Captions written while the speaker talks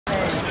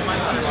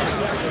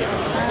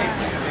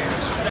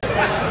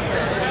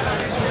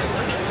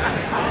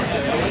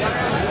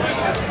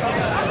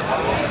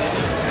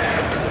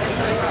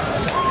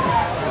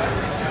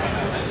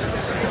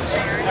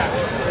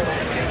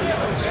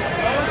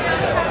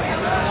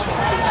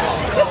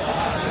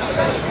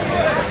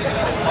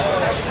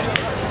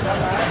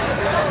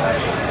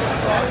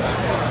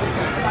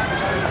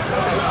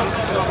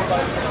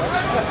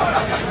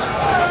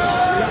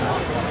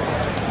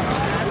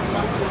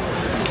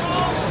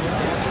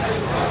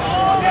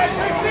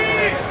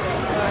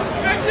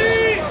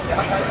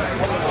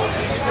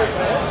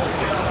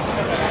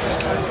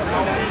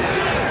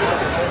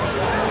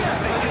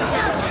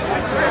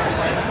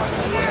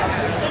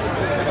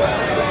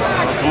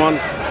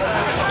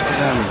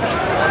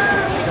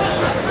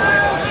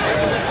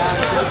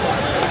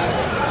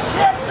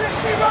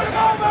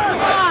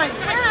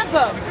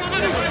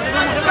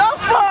Go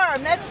for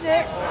him, that's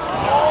it.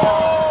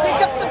 Pick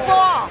up the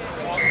ball.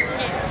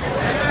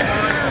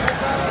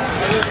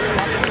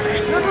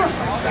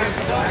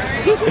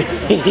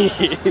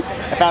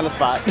 I found a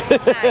spot.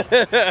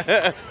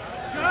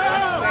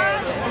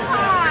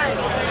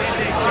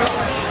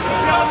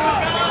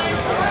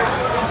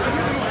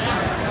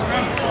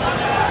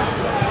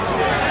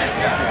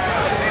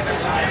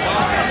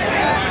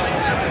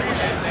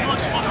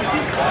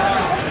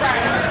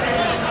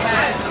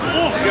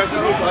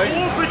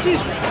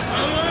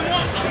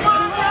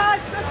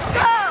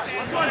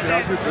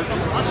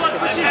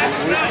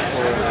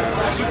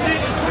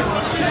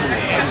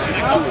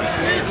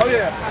 Oh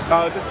yeah,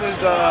 this is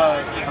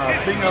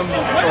Bingham.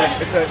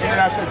 It's an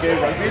international gay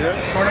rugby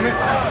tournament.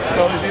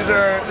 So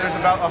there's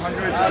about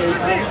 100 gay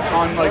teams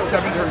on like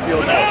 7 different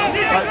fields,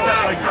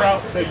 like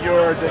throughout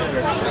your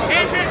district.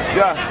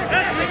 Yeah.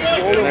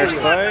 There's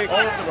Spike. All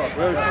over the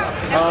world.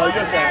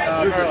 Yes,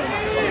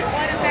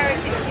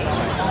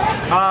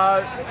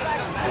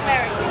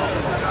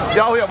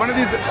 yeah, oh yeah, one of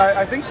these,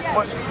 I think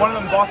one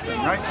of them Boston,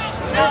 right?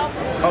 No,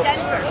 oh,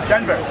 Denver.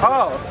 Denver.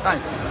 Oh,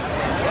 nice.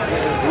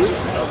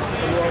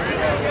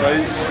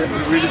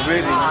 We're just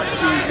waiting to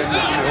get into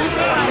the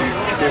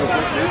hotel.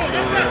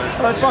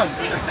 Oh, that's fun.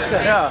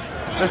 Yeah.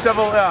 There's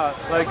several, yeah,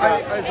 like, nice.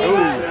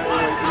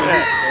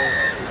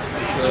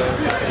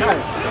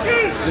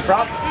 The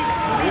prop?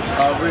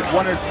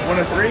 One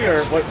or three,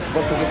 or what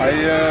position?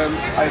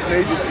 I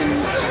played this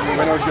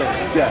when I was young.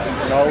 Yeah.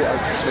 Now I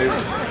play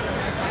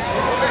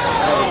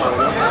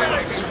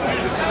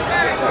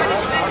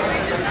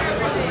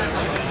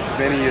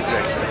many years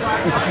back.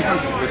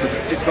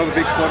 It's not a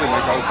big sport in my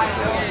house.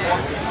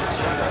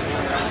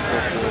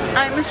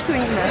 I'm a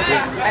screamer.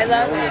 I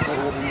love it.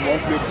 One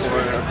club for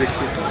a big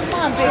city. Come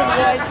on, big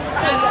boy.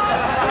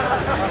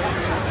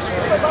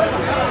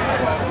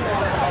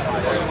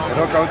 I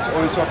don't count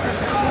only soccer.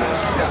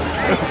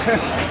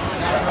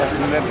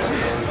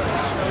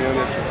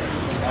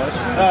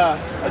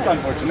 That's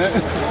unfortunate.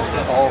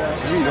 Oh,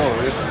 you know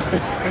it.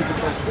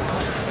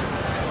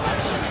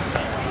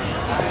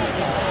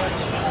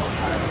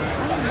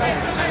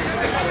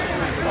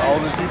 All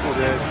the people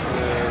that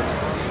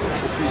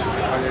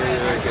are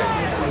gay.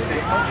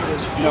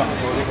 No,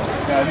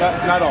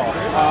 yeah, not all.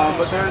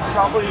 But there's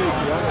probably 60,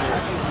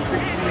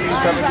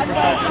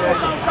 70% gay.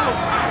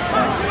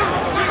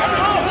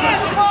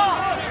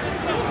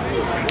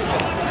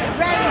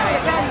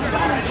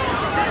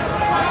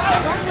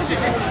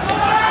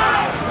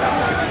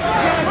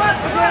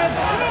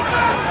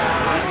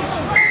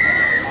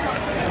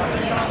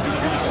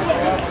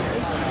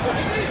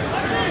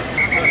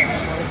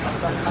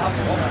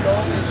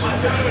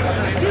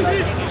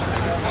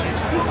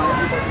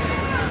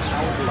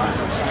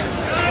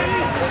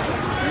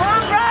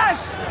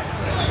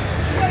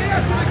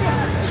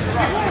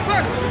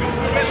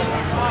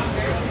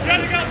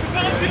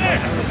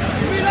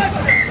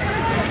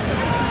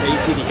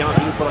 Easy, die gaan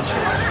niet punch.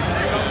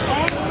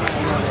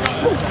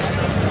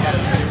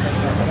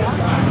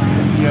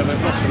 Yeah, they're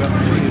not going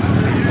to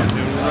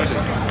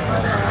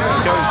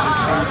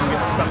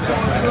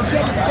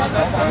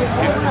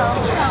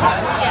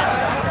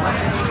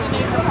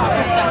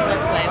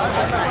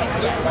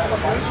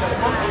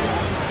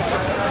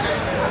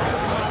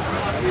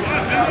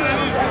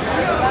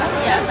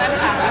Yes, I'm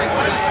happy.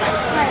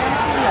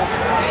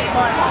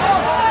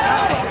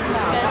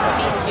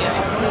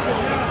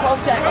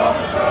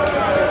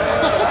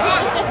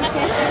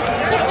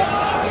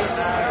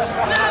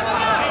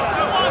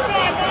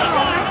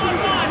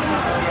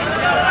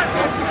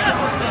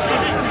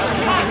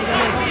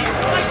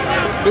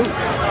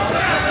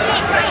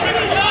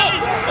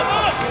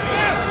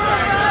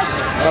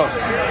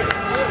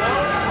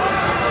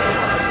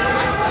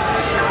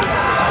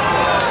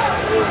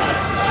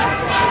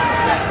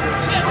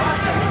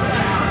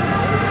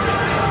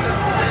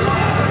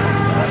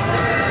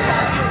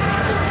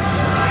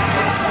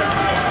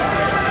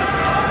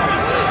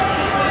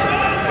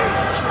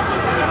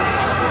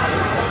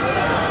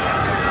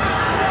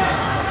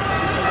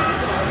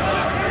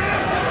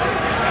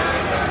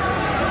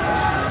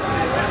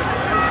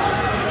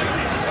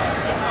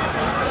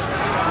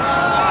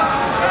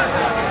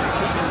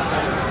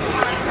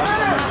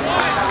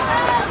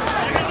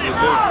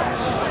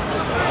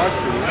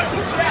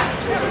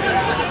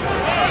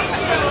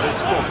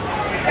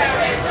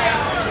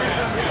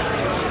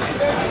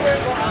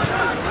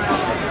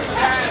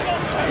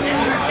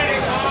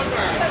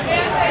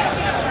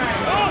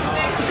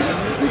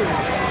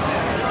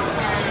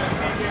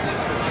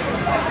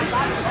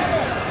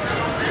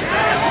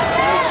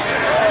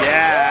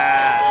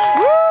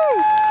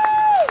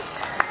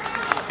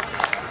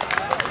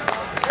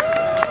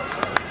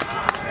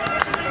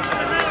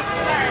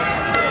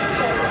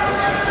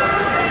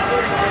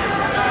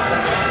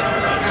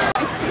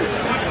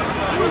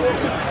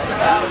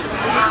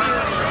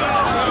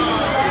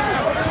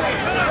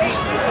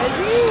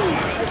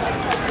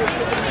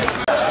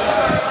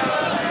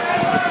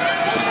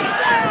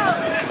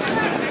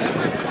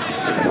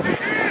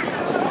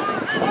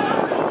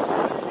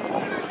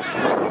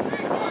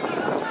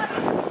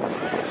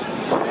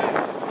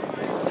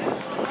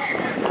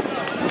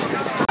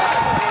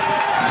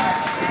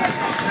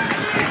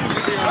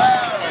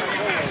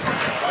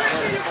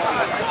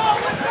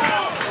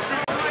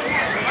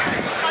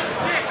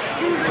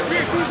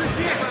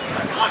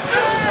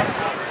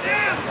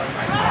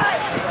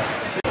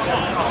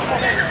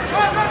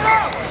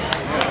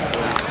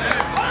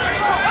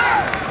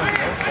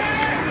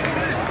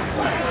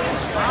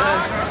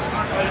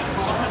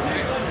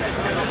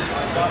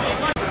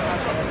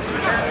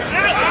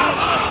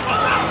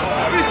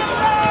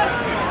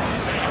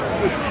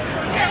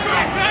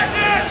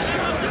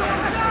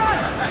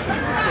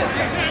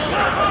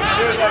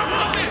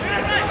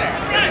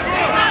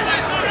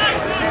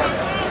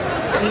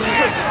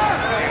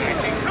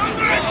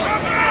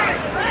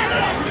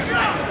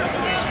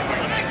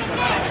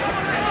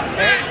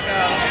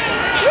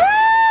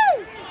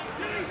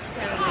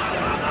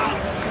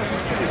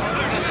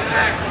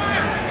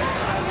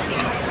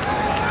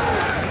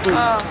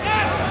 Run!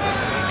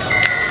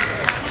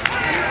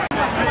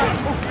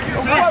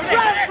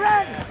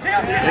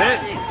 Hit.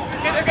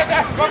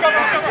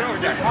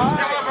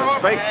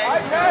 Spike.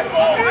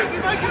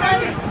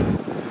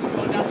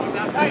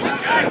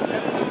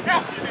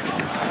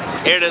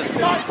 Here it is.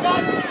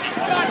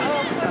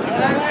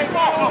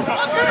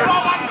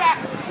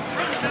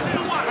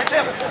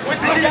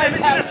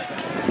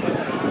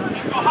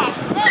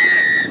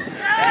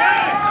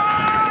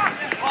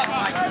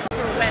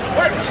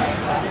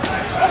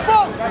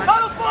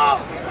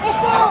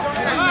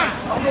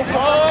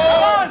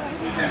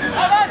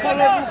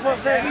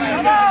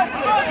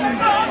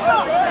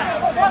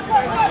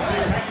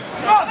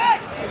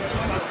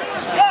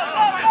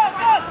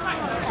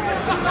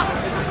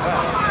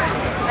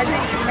 I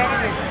think it's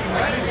negative.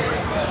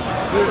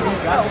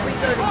 Oh, we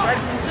go to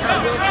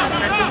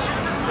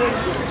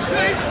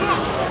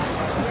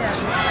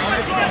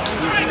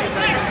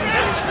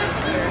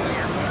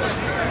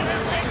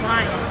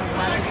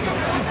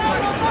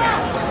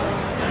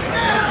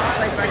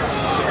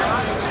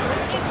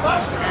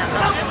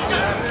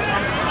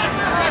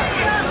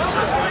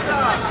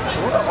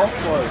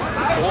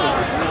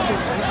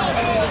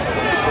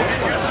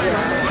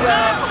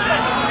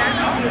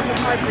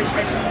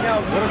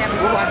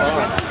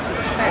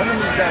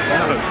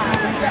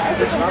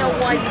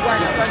why you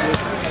want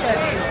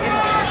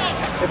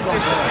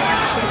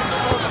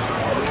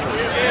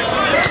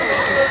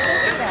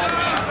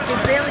they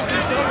barely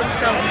control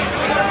themselves.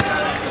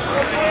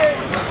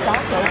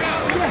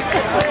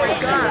 Oh my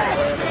God.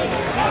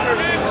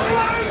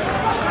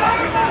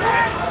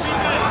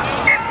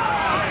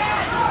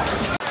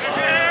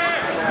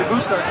 The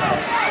boots are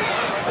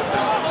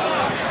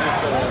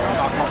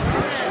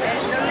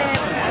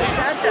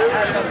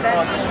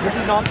this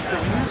is not the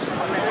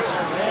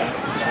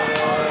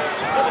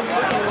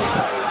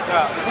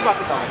yeah, who got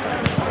this on?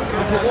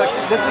 This is like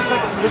the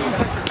second 14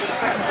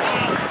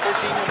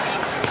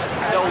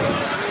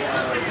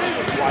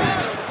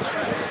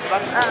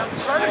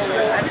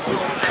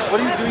 what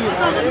are you doing?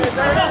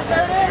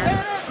 There it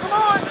is, come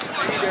on!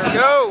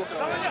 Go!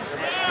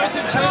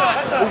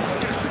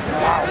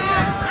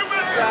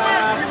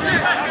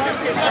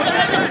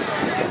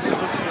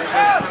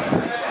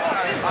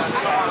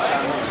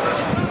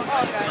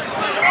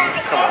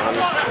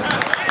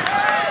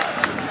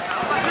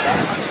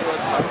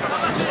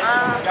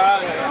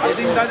 I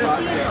think that is,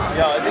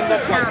 yeah, I think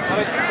that's fine. But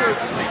I think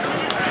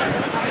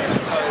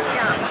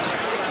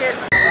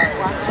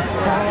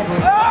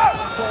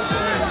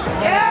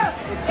Yes!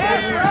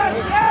 Yes!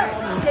 Yes!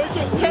 Take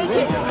it! Take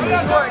it!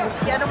 Gordon,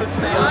 get him.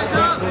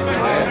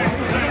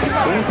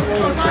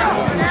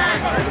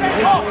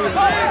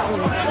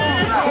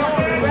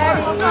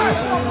 Ready?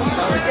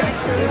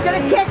 He's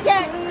gonna kick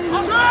it!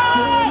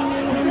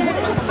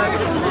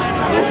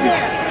 Be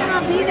there! Come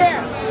on, be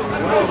there!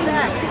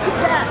 Back, kick it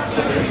back!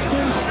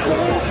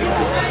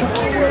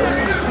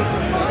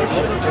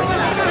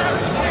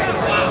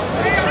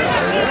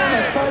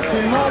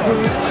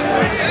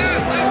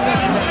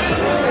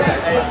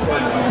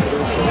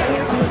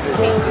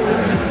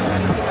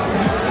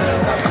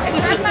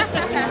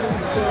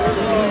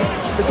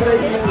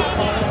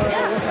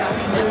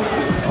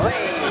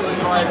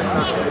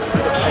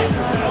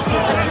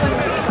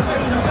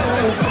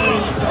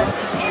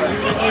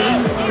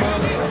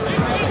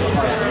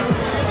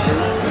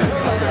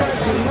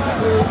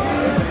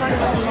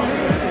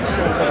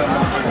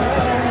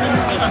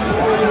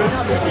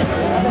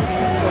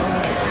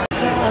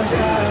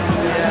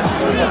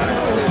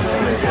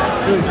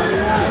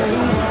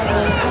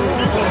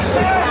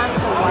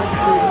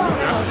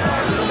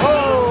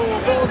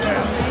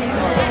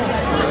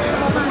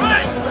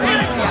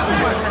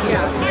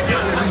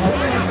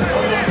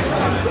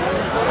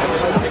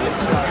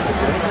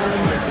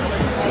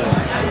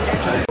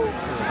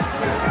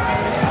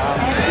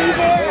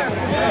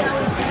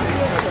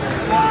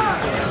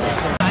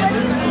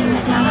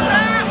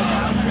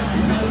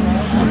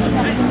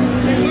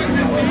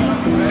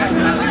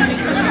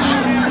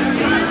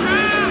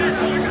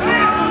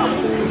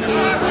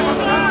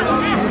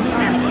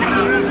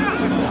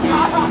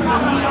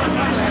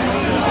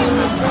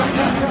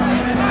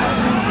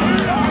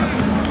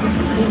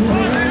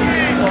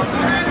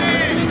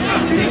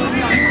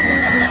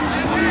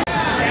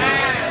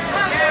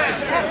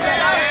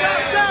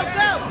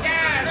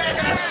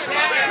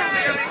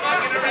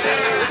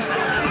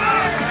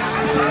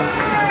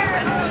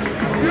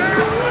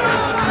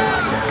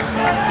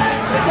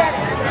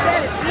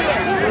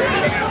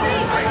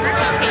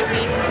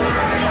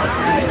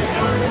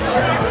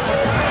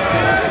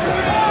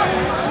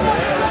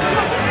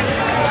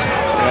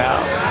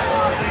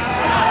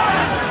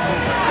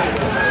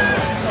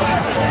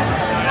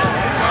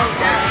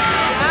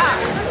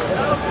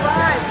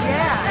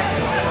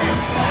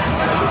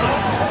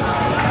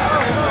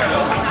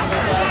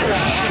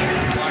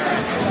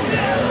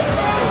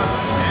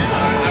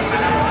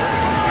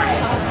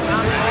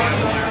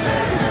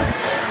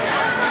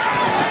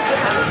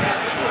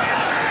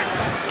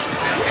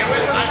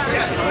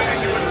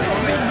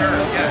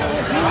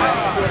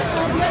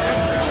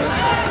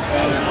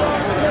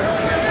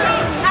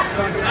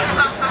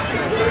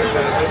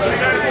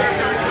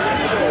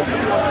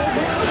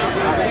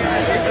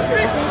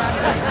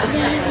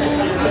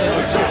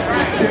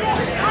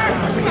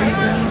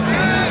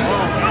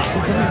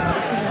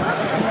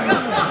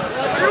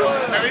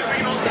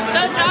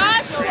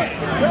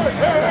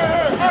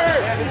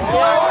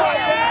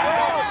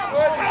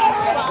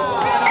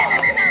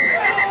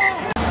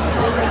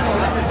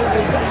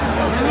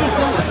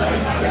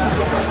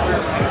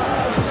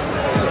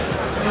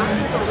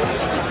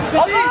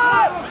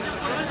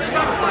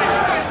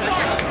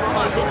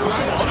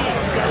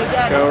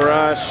 Go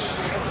Rush.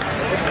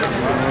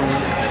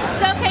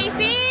 Still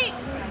Casey?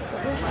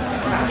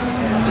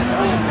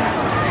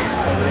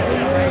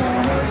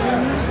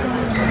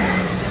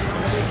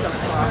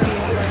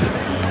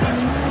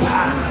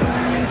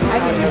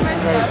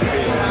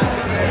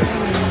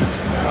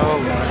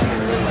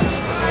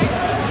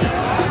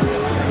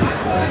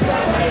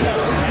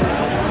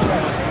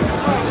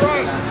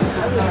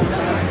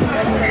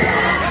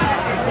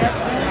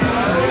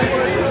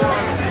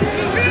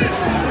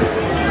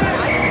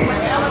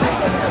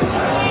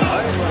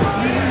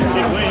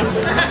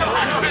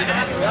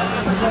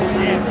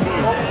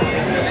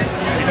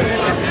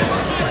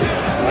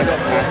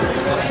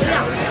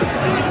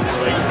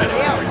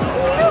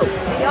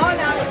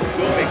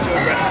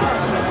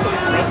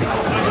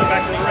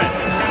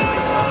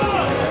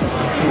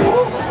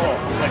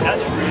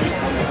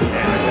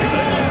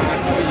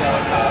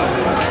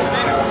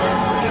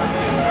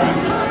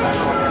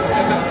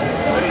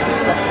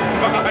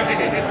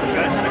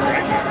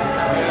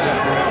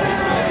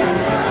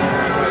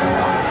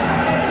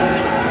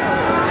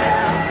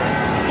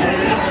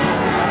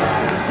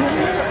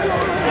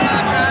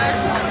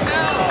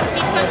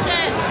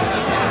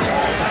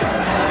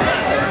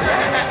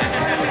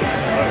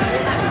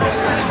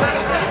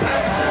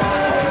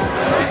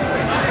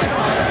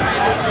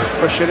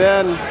 Push it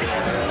in.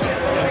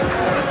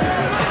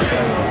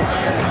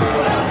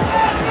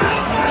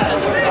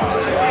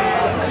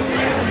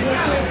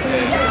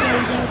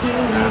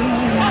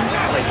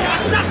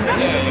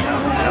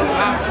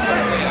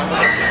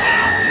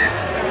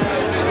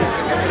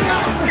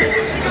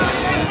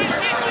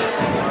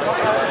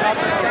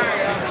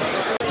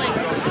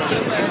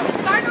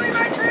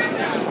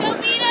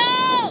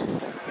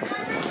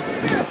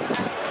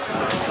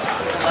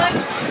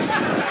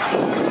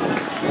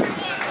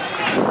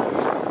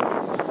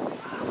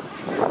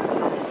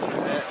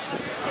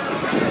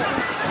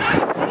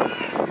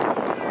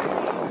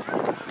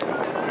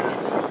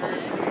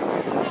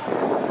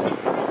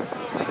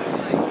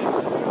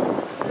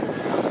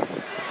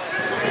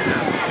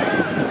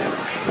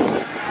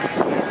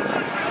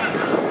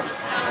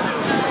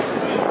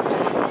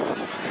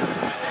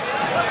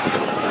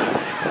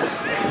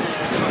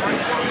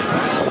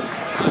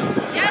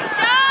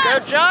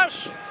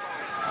 Josh!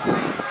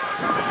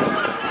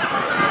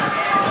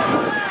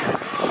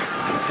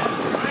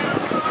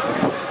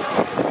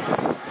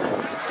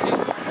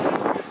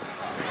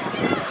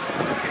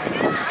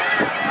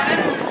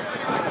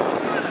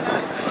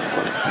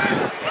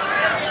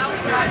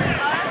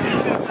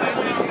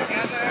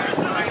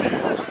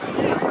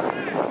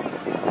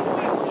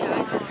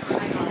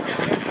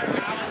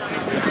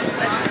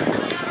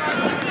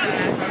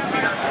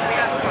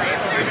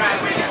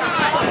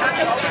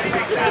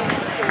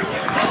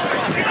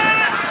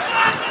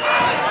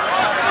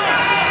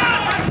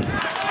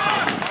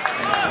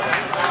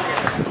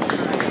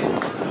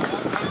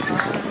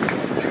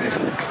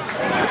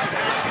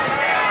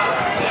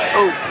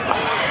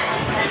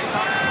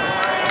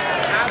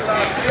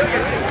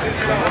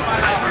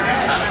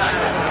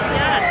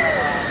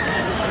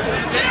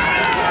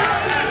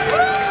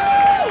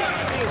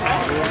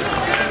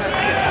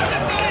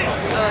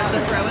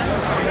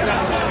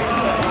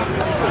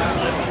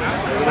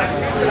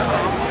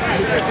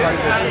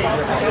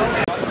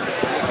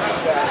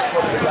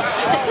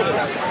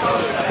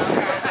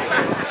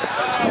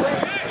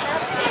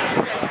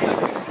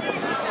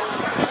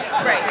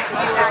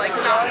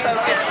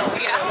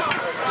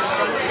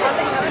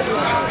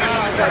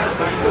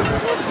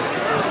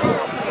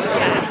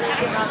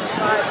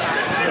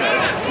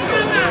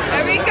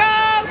 There we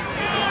go!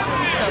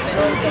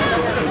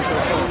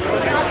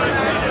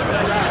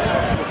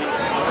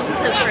 This is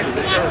his first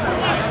season.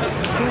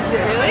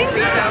 Really?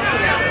 Rico?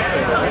 Yeah.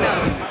 I know.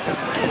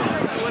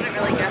 I wouldn't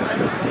really guess it.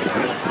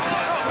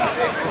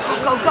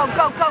 Go, go,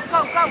 go, go,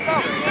 go, go, go!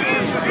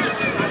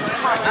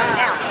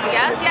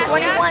 Yes, yes,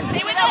 21. Yes.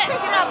 Stay with it!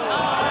 Pick it up!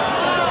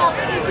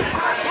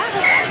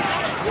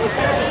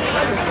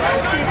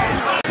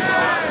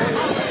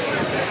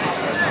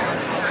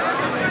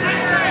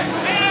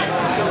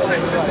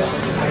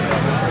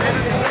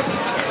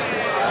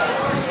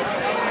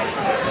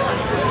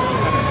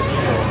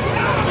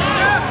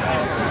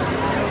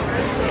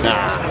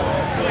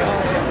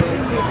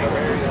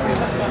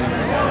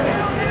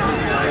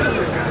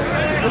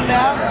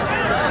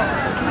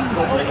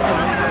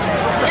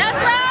 Yes,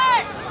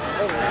 Rush!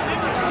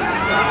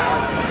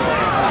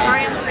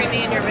 Sorry, I'm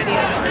screaming in your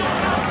video.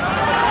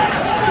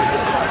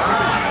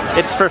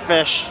 It's for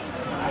fish.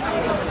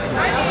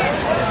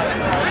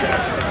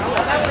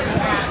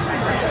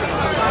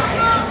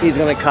 He's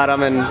gonna cut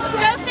them and Let's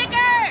go,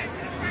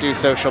 stickers! do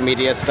social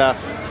media stuff.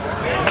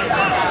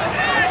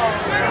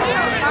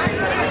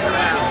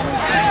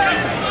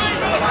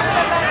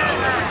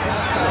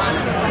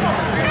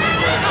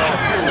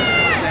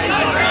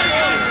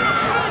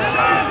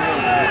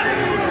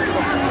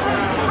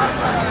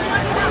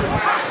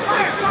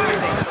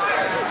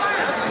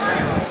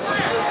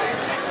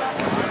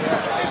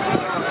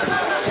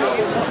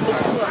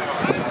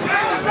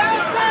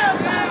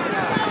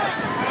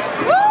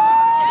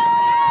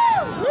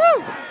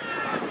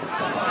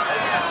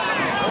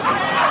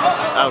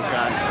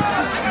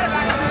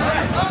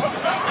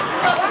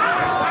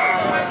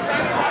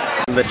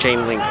 the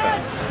chain link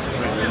fence.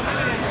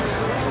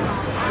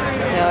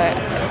 No, it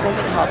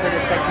doesn't help that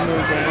it's like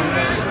moving.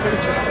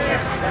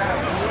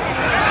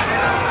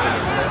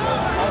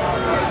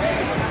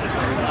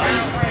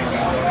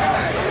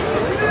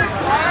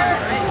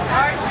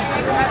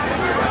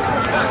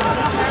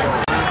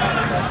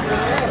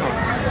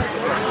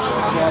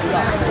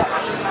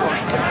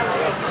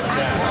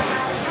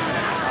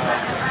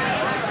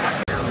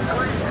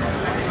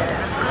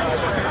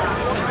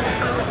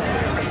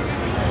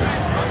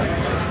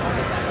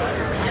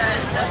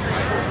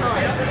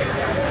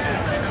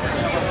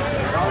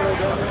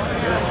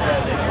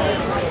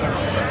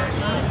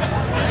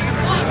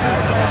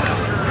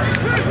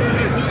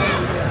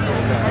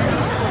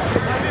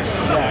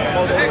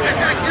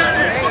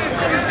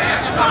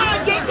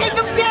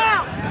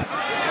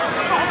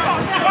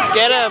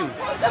 Get him!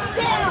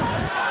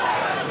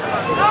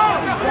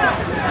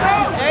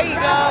 There you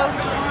go.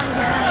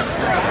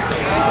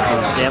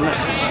 Oh, damn it.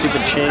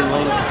 Stupid chain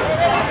link.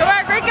 Come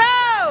on, Rico!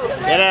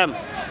 Get him!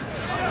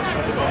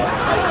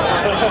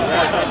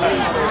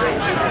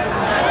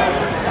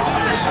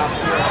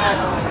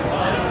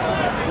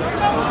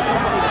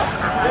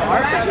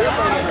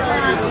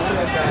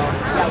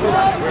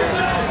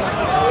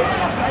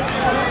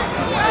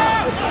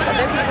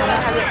 Other people that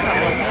haven't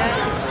come in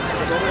yet.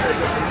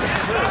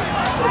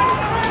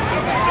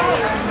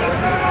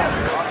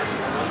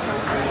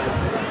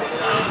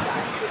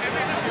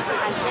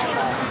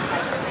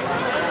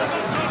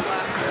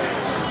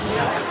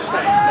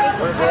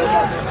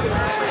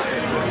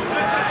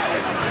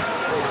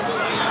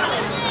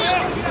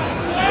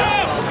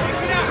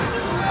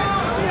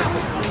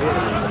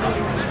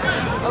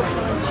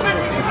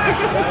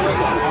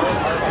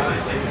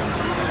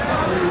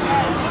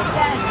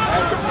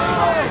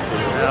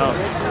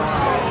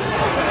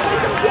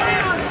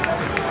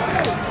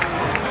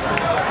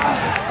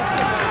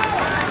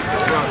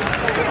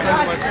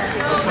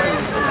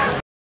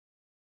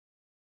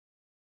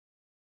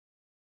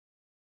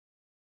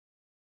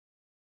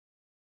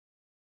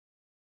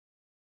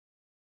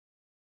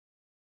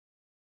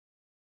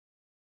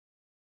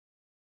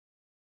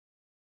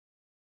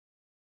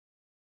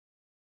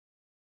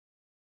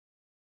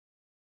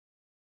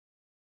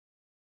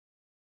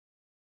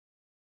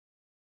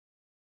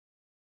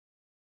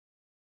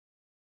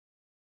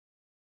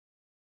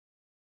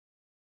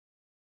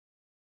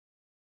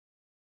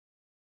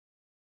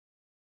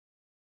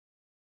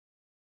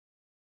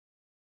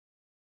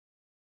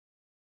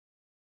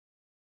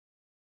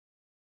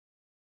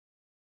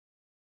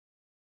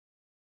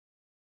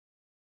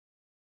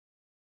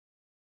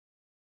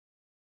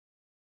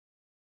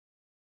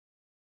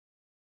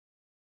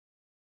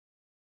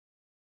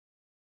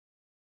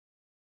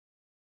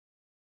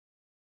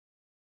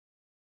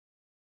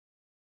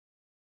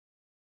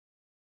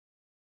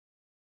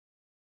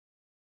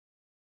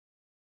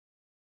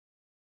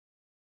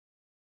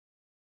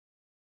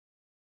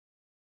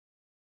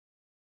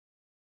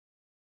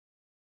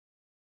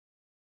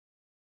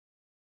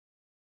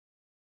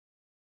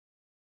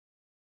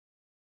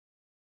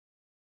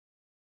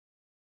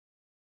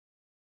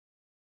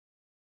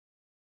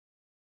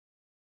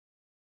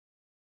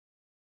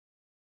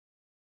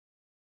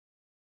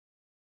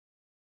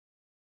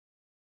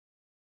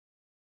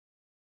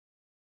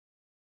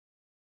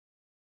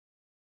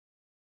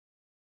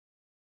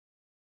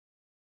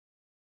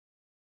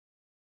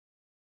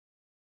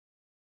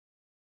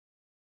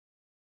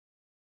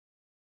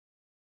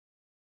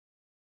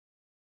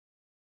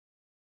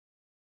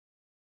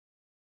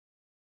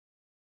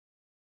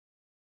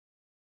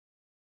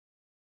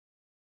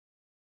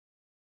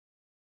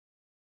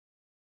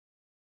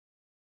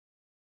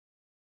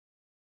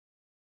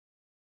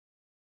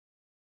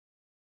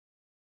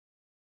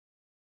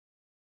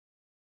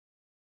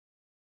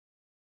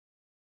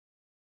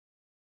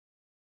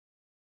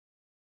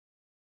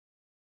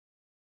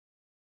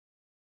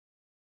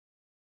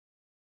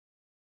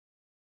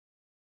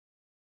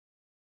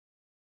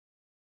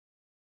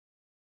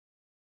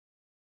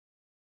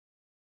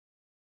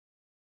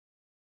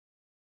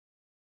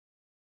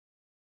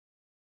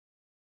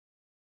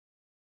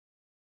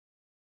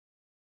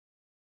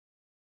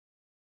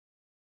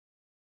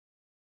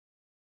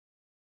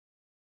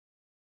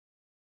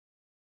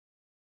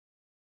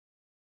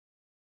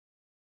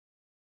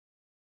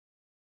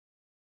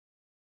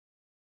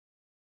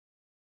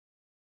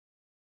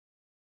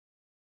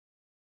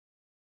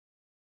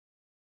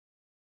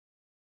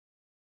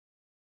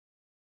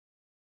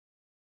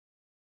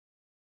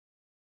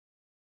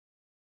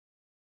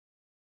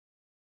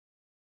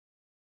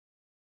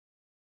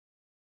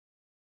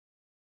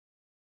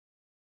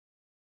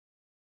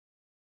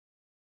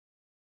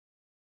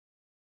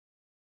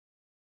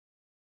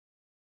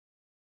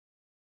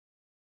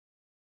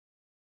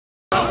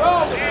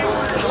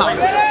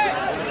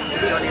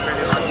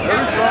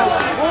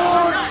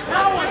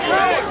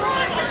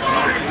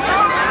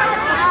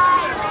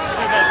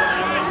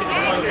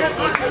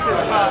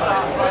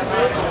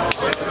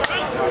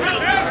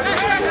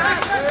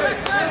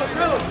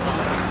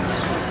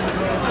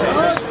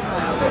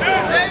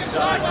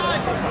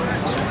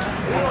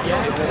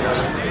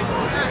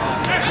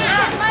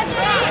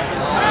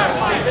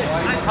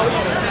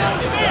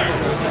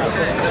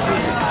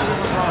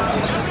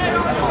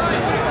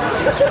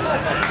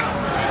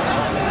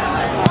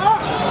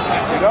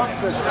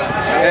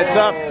 Heads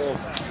up.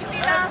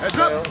 Heads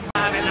up.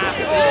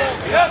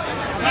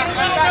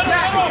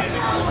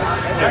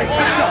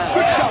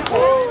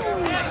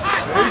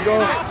 There you go.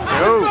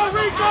 Go.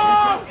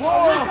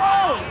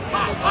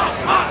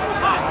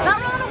 Not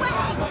rolling away.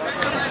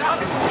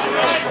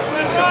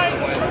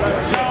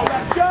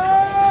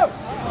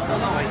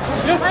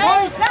 Just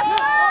Hey,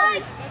 that's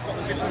right.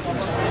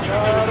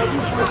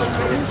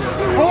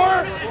 Four.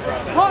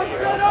 Punch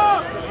it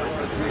up.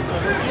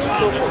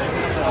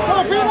 Come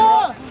on, Peter.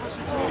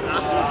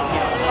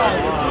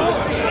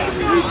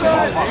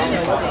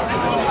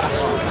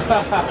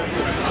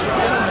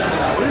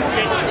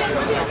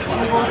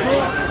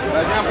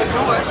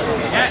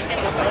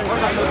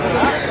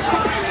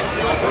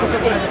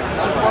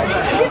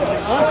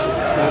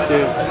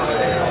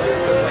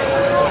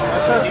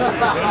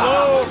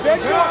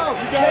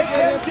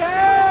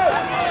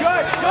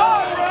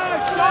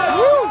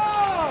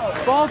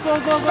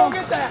 Go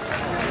get that.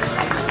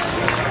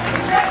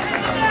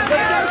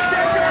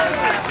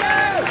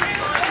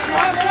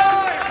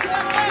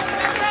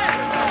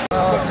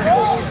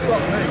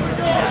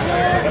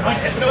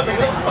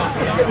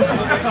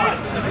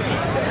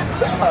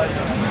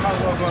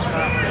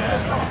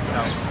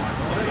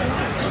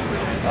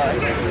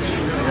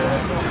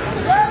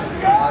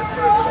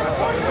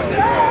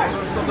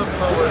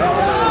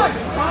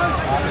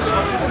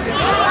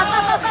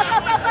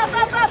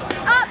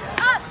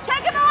 Up.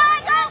 Take him away.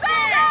 Go.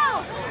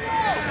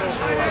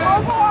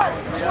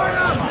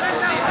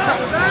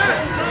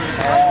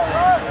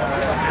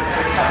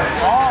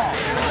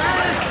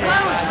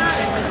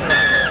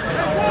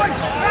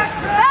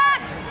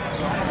 Back.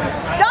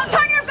 Don't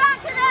turn your back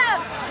to them.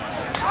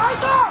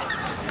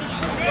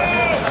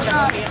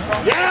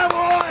 Yeah,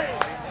 boy.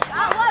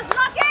 That was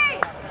lucky.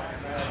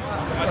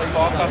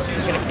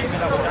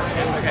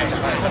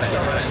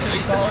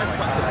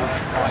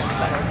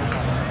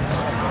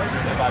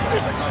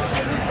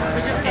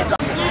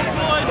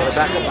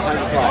 Back up behind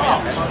the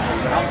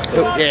flag.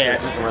 So, yeah, you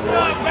can run the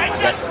line.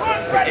 Yes.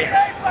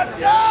 Let's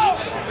go.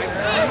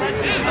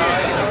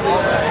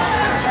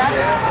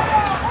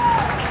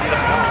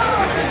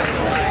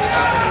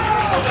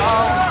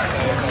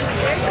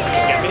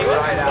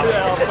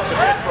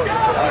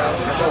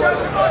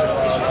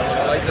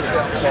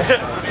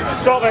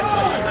 Stop it.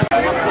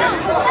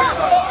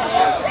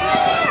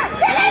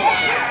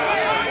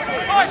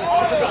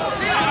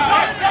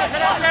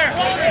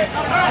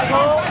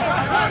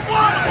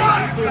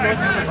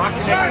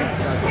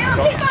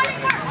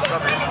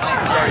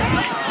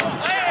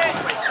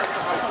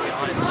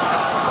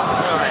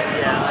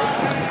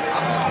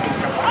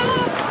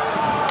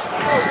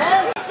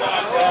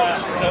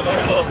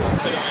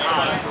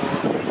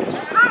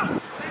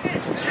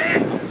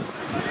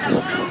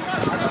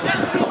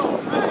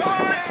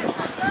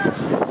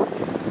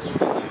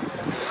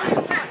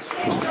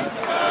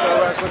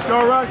 Let's go,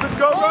 Rush! Let's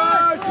go,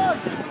 Rush!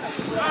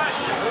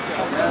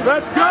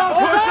 Let's go!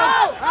 Push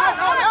him!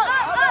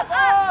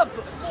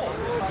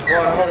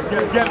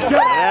 Get him!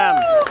 Damn.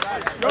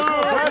 Go,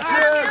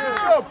 Patches!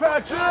 Go,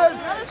 Patches!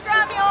 Another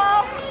scrap,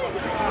 y'all.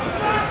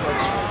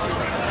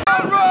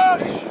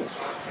 Rush!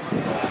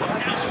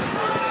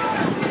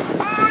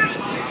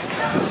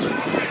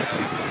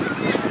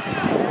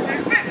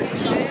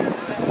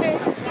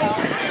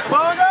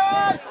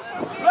 Bonus!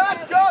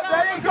 Let's go!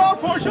 There you go!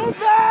 Push him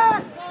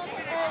back!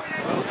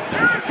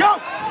 Go!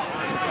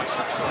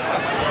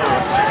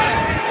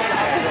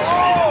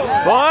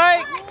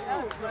 Spike!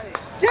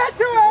 Get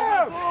to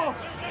him!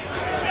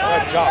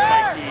 Good job,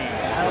 Mikey.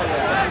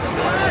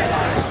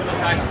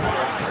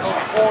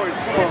 Boys,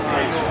 come on,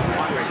 guys.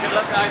 Good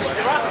luck, guys.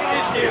 You're asking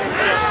this dude.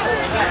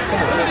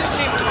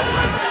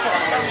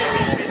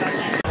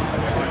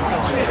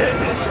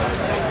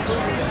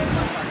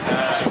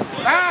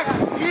 Back!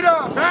 Vita!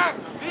 Back!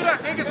 Vita,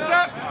 take a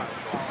step!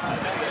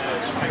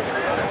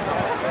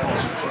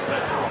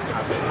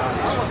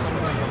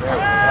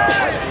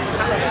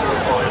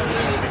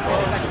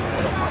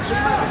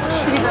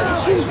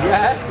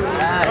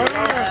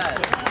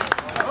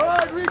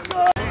 Alright,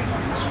 Rico!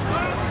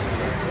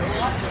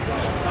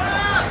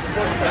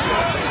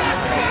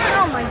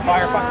 Oh my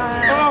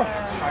God.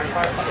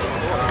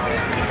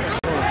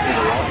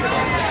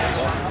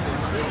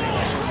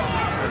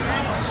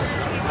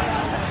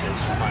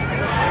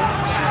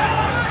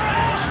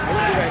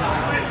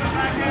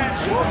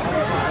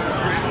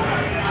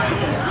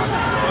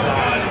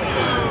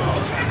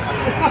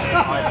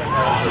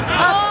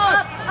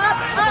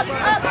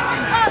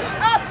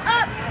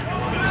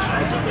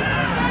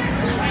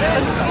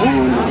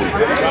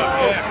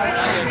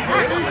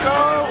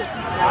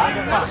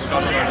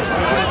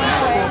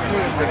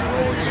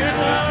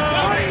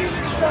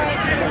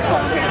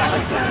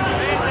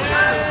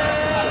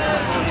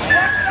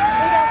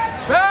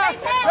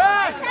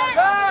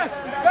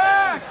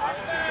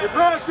 Get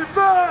back! Get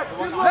back!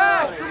 Get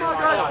back! Come on,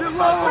 guys, get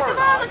lower! Put the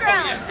ball on the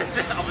ground. I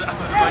was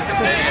about to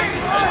say it.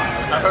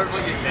 I heard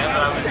what you said,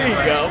 but I was. There you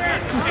go.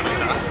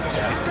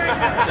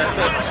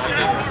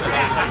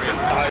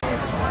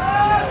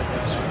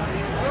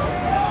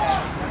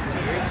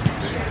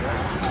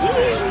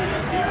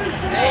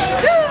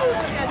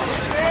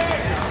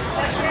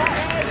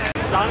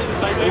 Got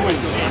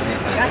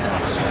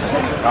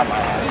my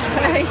ass.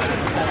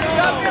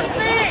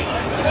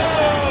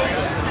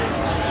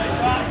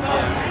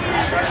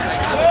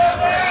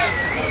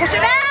 Push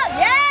him out!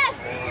 Yes!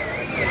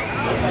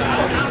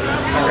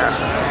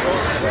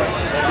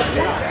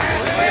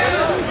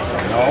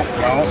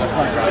 No, that's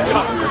not good.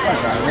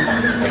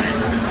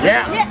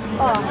 Yeah. Yeah.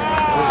 Oh.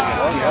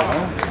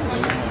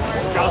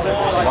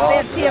 They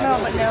have TMO,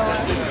 but no.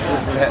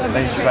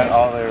 They spent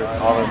all their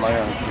money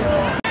on the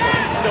team.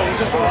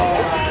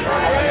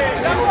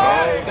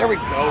 There we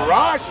go,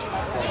 Rush.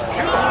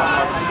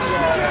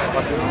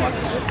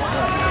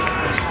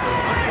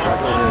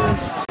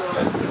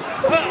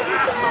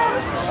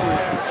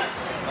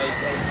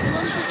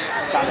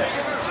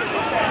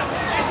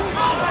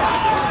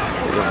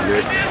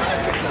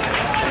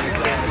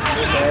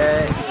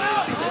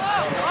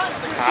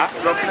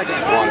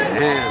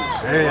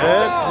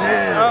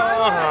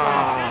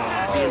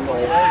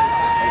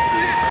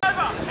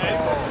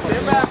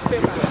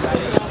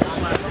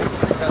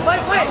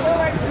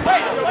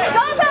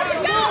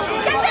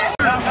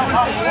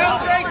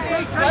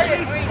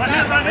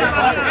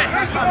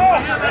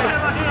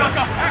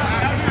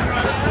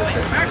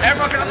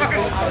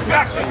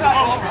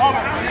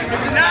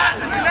 Listen not!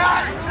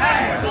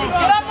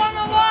 Get up on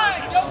the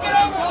line! Don't get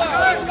over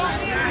there!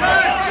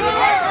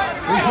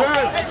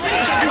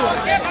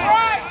 Get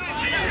right!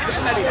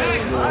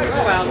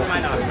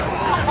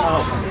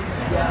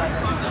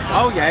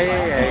 Oh,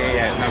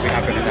 yeah. No, we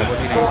have been in that.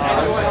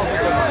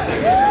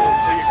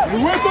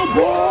 With the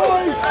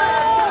boys!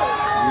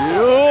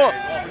 Yeah.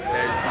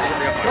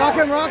 Rock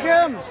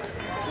him!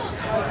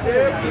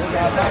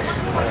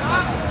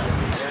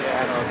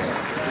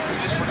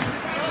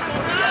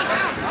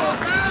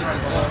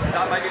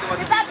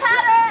 Get that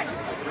pattern!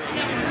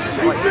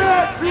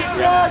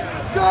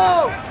 Let's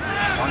go!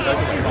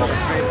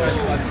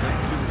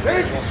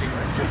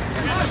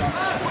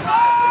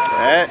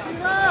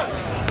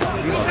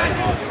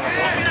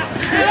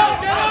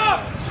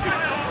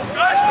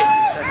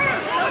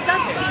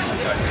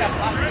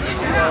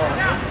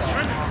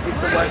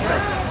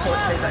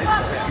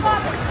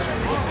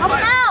 Come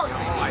on out!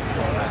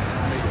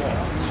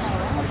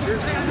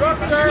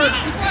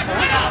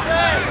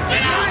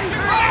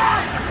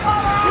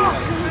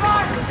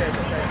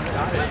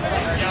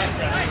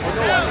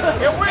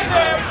 Get with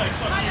him!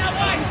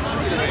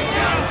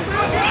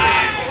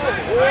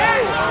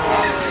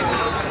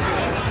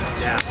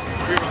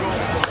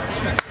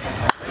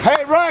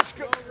 Hey, Rush!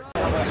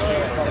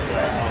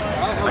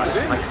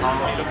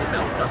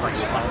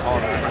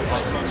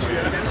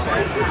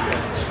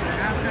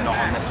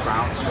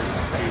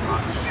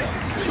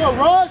 Go,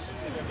 Rush!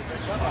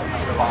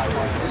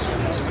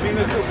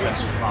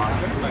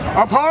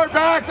 Up hard,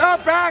 backs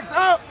up!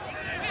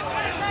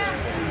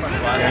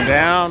 Stand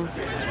down.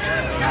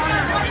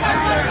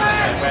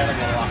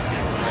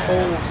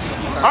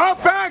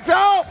 Up, backs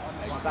up!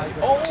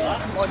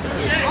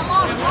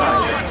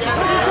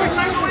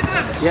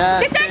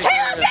 Yes. Get there,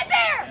 Caleb! Get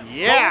there!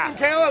 Yeah.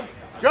 Caleb,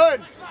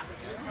 good.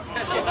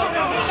 There you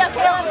go,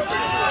 Caleb.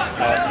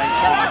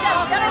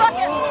 Gotta rock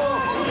him.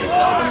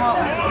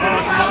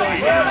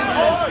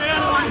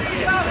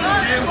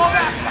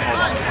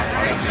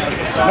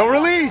 No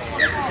release.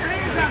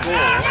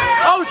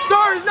 Oh,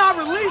 Sar's not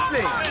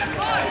releasing!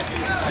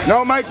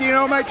 No, Mikey.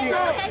 Okay.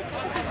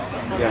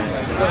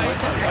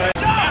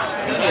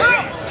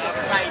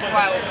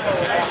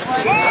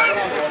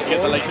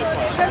 Get the latest one.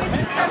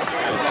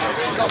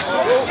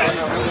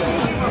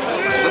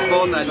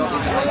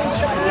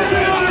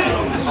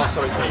 Oh,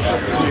 sorry.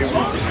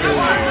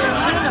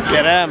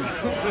 Get him.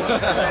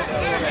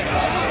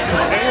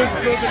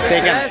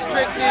 Take him. Yes,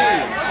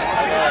 Trixie!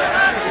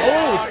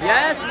 Oh,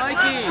 yes,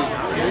 Mikey!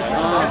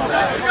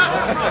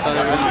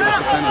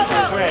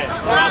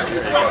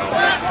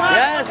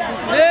 Yes,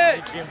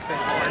 Nick!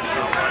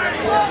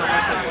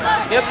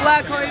 Get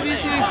black,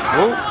 Koibishi!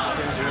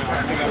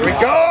 Here we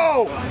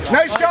go.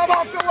 Nice job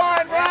off the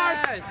line, Rush.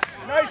 Yes!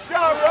 Nice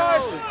job,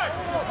 Rush.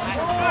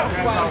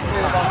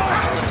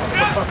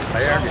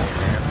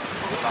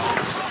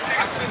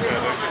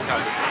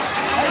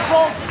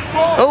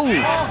 Oh,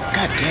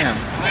 god damn.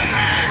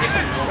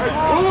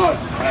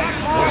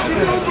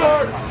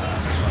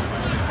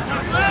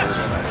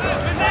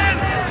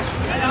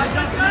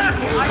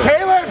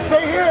 Caleb,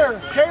 stay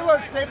here.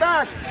 Caleb, stay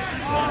back.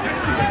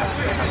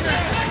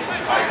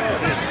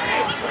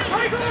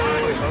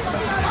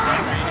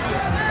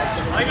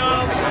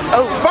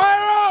 Oh,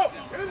 Fire out!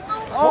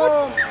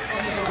 Oh.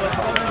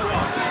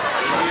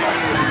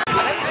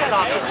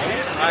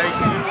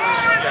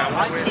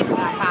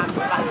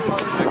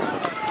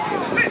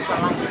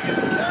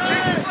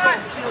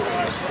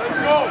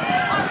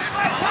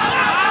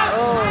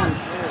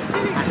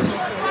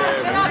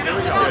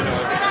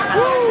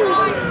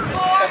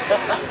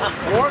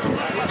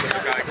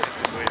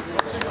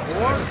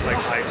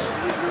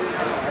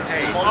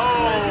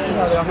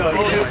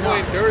 He's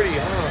playing dirty,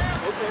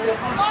 huh?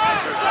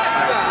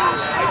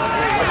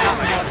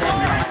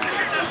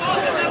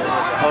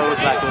 what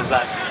was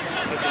that?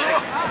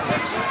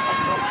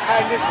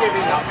 I'm just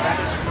giving up.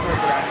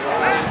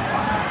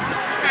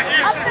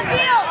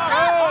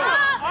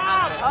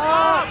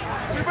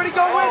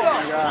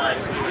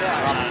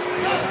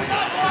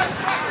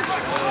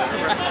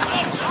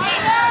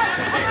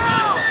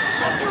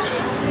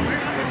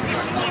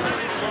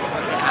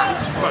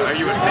 Are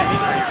you in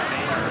pain?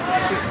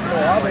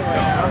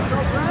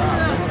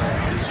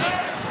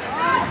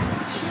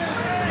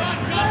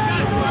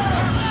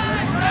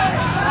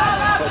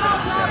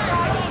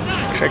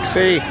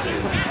 Trixie.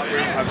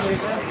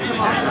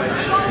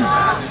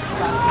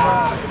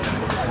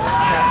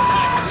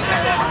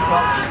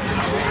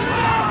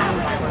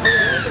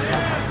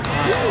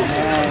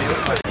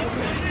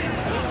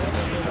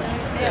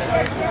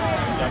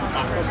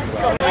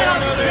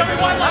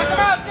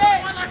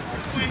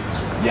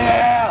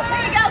 Yeah!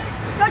 There you go.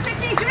 Go,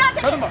 Trixie. Do not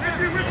get it.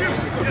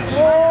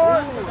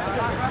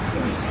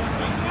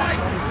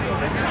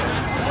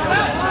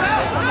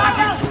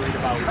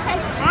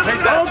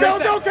 Chase that,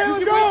 go,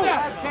 Caleb, go!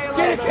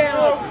 Get it,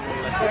 Caleb!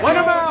 Let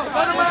him out,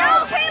 let him Go,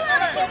 out!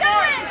 Caleb. Keep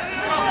going.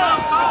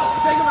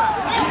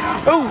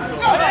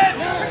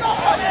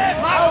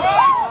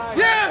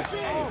 Yes!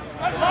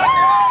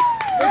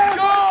 Let's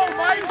go,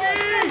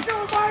 Mikey!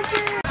 Go,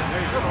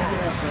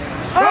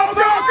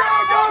 go, go,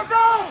 go,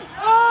 go!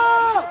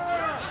 Oh!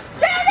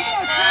 Trinity,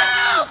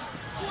 no!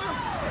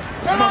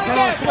 Come on,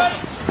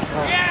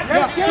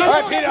 All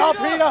right, Peter. Oh,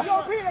 Peter.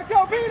 Go, Peter, go,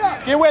 Peter!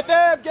 Get with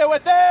them. Get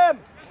with them.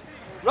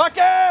 Rock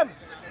him.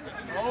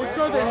 Oh,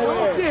 sure, they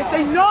knocked it!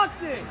 They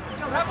knocked it! Here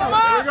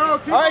we go,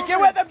 keep All right, get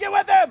with them. Get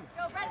with them.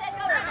 Go, Brendan.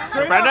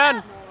 Go, Brendan.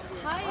 Brendan.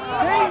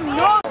 They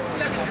knocked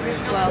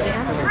Well, the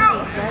animal teeth,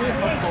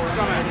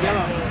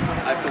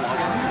 I have to walk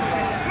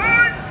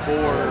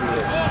for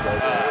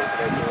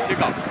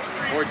kickoffs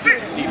or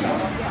defense.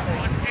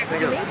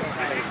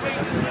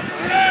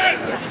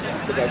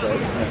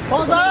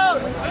 Balls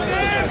out!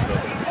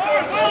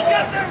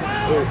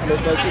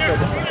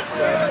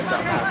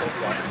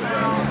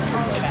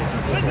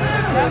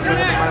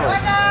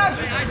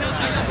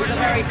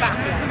 very fast.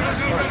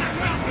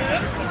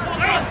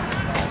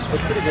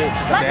 Let's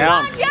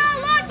Down. launch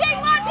out!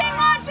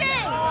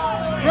 Launching!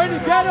 Ready,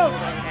 get him!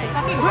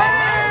 Fucking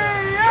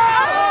Ready,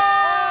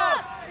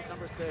 Ah!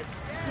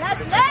 Yes,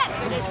 set!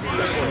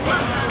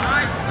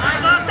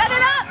 Set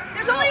it up!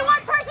 There's only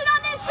one person on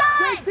this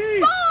side! JT!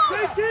 Ball!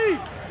 JT!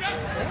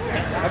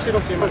 Actually,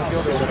 don't see him on the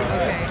field.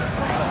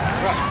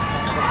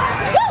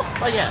 Woo!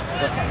 Oh, yeah.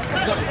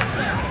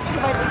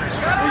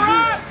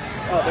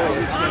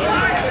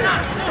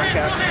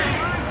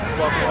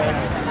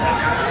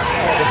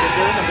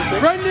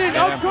 Brendan,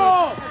 up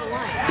goal!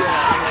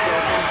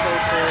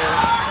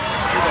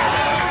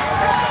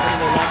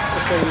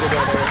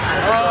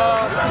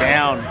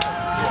 Down.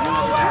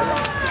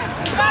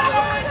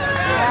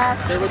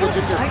 I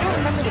don't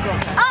remember the goal.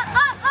 Up!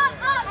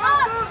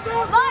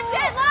 Launch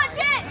it!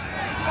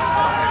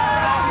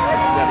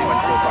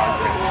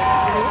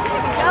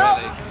 Go!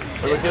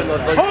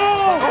 Oh!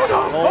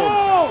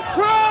 Oh!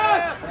 Cross!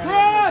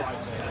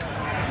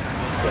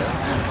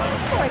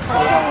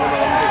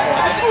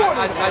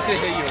 I did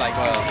hit you like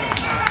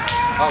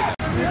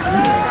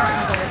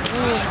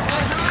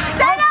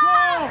Set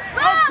up!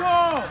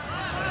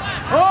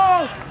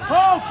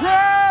 Oh,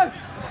 press!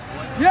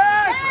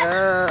 Yes!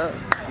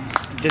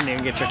 Didn't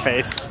even get your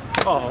face.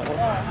 Oh.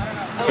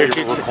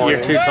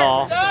 You're too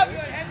tall.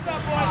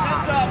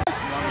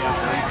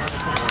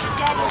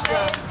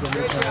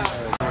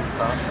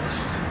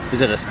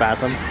 Is it a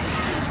spasm?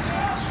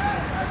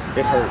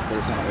 it hurts, but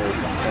it's not really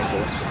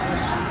painful.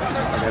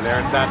 Okay,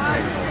 that's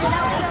painful.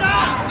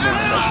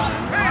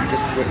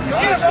 Just what you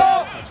said,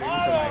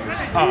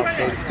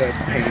 touching, so the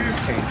pain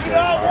changed.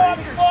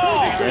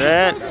 Get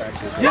it?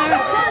 Yes!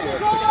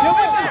 Give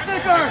me the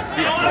sticker!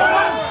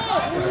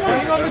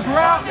 Hang on the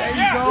ground. There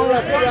you go.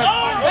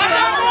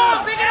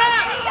 Pick it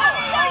up!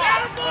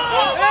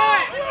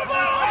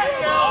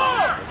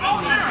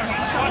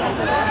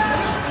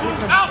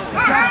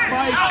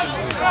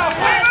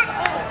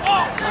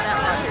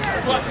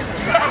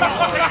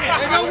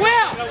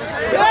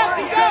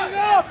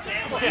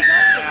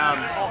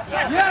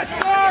 Yes,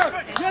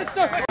 sir! Yes,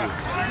 sir!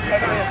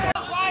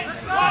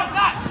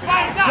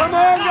 Come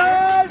on,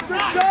 guys!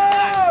 Good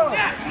job!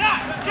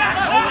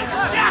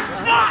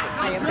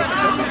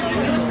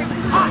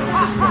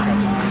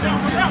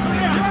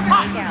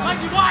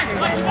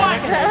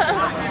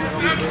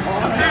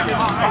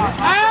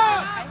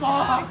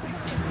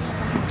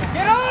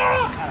 Get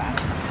up!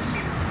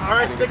 All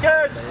right,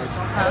 stickers.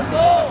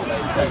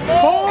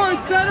 Forward,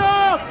 set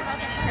up!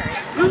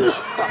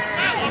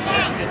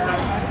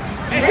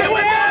 Get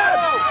with them!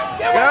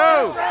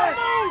 Go!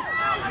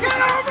 Get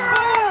over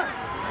her!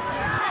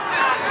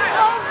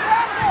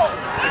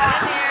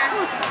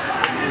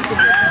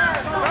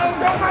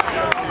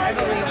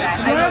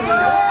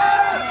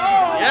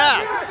 Yeah!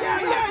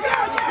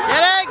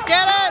 Get it!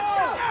 Get it!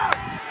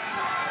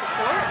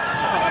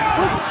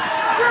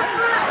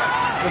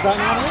 Was that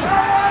not in?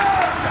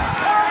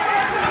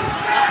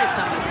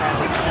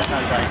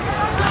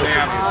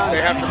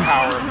 They have the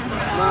power.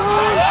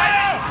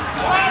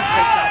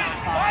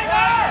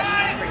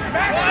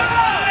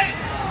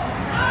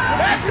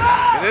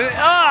 Get it?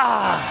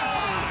 Ah!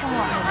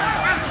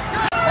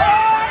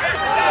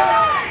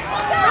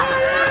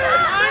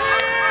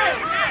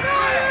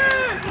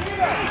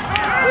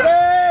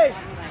 Ready?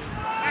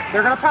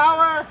 They're gonna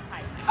power!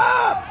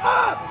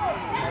 Up!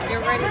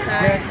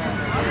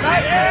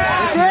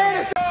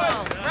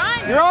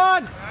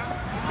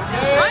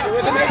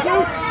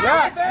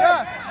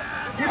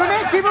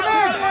 Keep him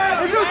in!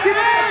 Jesus, keep him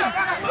in!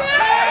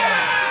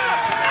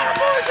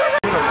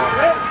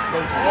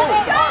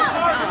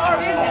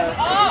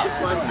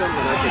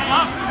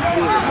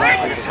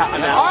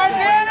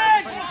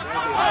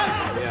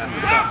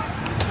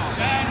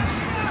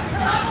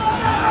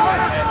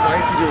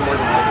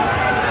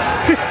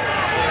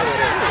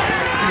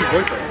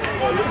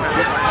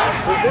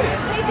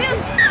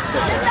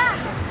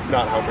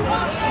 Not helping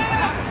us.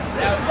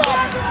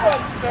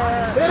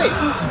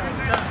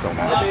 So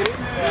mad.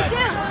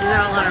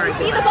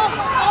 See the ball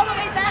all the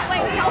way that way.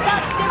 Help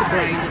out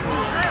Stiffer.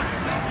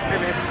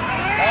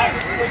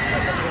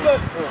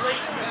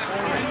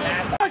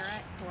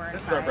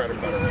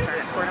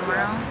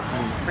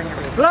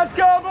 Let's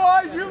go,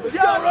 boys! You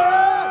go!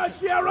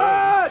 Rush! Yeah,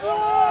 rush!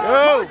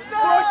 Go! Push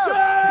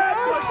it!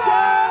 Push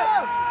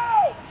it!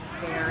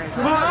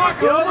 Come on!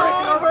 Get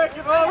over it!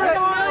 Get over it!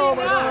 Oh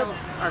my God!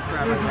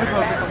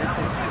 This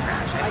is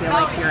trash. I feel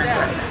like you're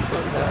aggressive.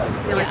 I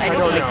feel like I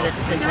don't like this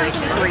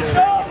situation. Spread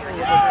out!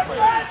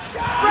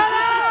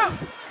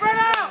 Spread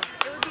out!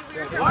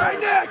 All right,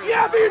 Nick!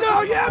 Yeah, me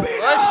no! Yeah, me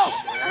no!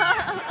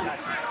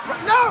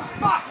 No!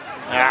 Fuck!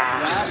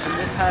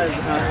 This has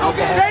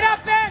alcohol. Straight up,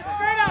 Ben!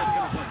 Straight up!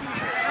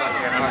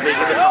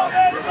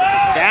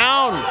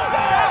 Down!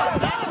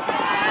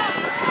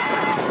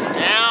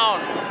 Down!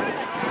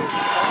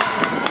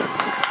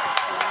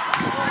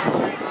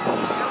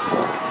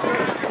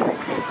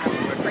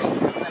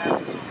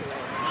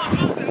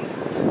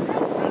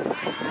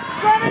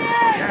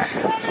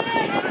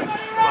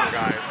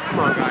 Come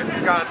on, guys.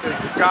 You got this.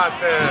 You got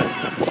this.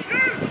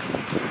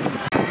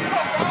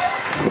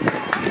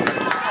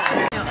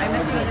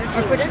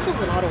 Our credentials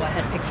in Ottawa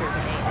had pictures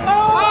of names. Oh,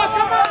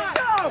 come on!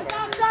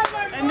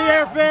 In the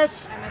air, fish!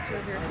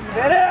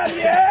 Get in!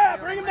 Yeah!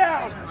 Bring him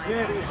down! I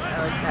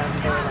always have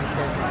they were like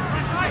this.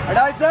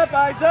 Eyes up!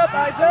 Eyes up!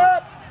 Eyes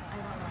up!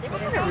 They were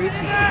kind of rude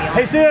to me, to be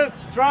honest. Jesus!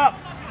 Drop!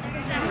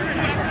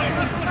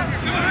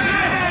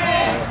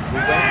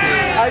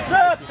 Eyes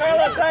up!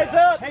 Carlos, eyes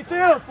up!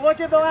 Jesus, look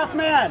at the last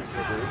man!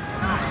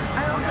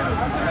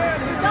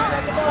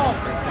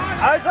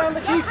 Eyes on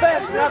the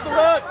defense, not the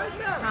look!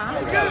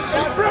 In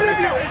front of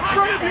you! In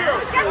front of you!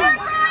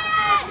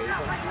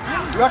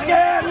 Look in!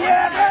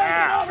 Yeah!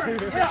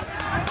 Get over! Yeah!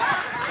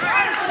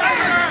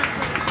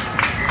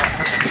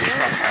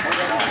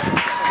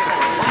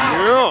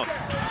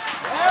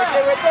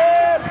 Okay, with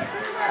them!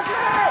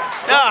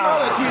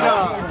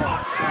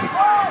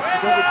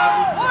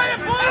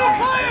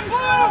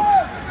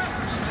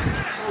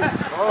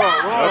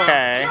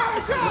 Okay.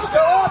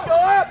 Go up! Go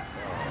up!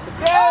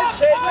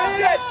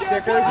 Again!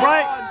 Stickers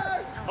right!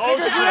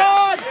 Stickers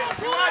on!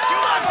 Two on!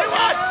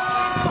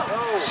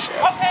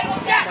 Okay,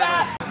 we'll get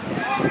that!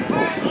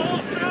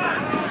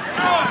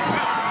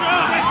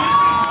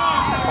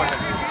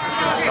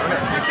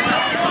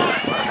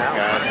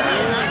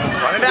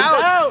 Run it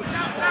out.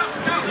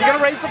 You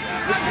gonna raise the...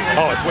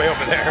 Oh, it's way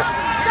over there.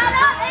 Set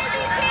up,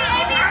 ABC,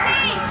 ABC!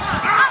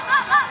 Up!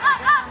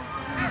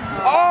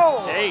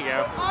 Oh! There you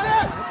go.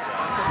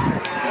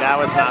 That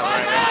was not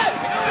right.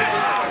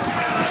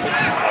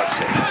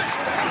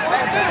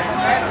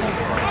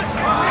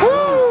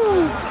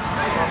 Woo!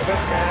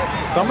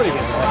 Somebody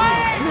get that.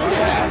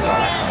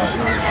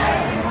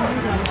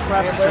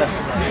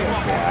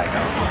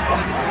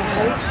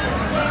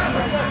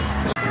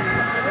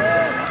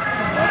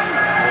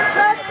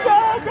 Let's go,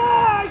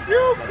 guys!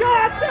 You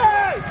got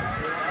this!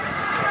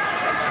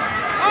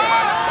 All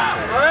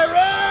right,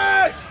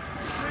 rush!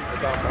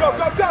 Go!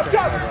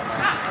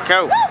 Go!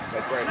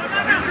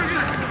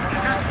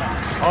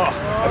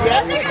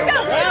 Yes, Snickers, go!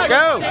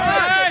 Go!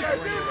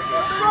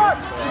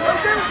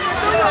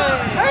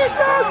 Hey,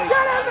 go!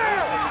 Get in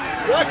there!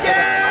 Look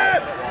in!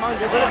 Come on,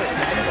 get rid of it.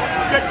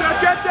 Get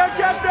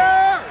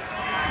there!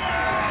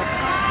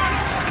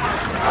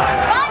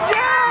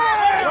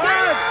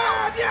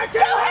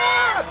 Get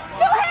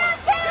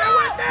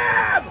with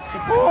them!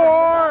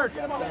 Support!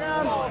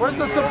 Where's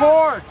the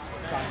support?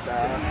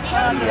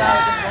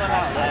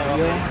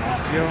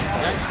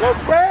 Go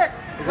quick!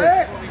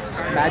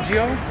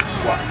 Maggio?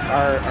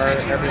 Our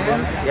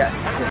everyone? Yes.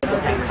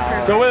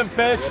 Go with him,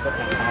 fish.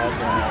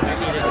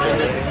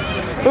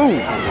 Ooh!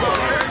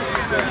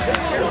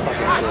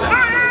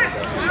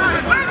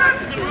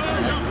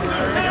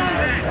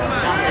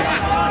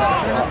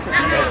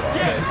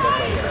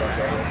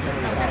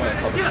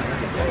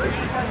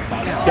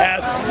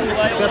 Yes.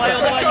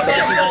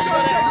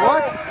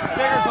 What?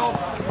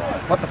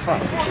 What the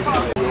fuck?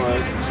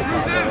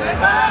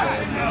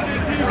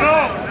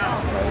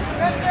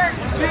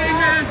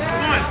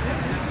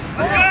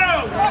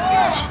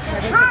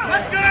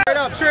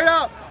 Straight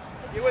up.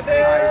 You with him.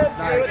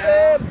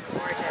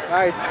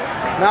 Nice.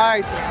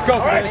 Nice. Go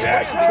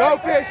fish. Go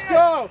fish.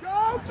 Go.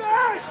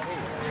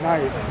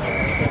 Nice.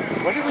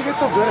 When did we get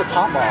so good at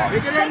pop ball?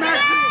 Get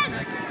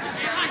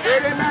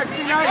in,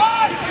 Maxie. Nice.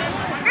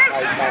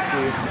 Nice,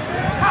 Maxie.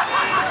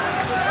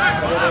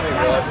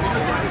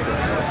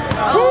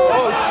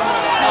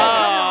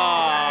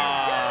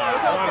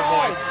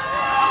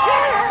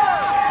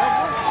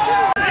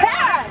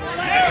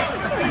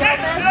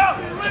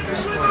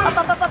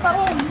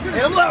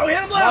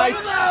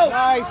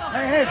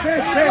 Hey,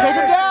 fish. Take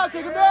him down,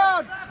 take him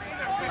down.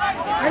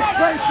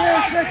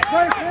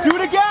 Do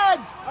it again.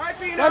 All right,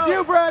 Pino. That's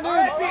you, Brandon. All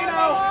right, Pino.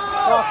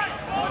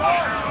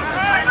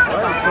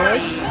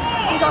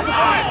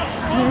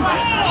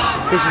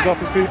 Fish is off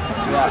his feet.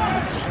 Up.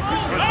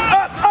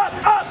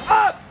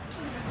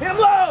 Hit him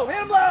low,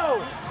 hit him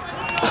low.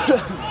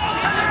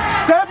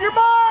 Set up your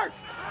mark.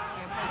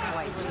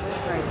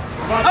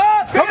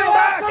 Up, Pino,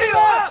 up, Pino,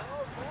 up.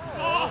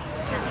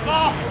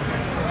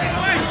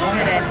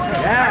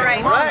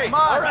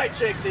 All right,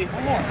 Shakesy.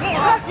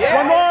 Yeah.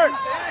 One more.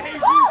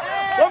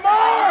 One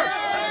more.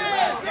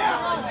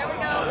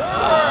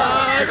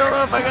 I don't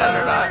know if I got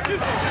it or not. Good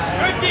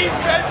team,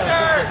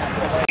 Spencer.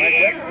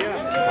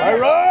 All right,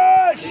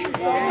 rush.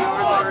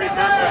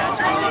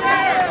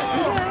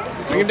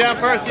 Bring him down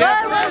first,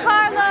 yeah. Good one,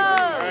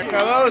 Carlos.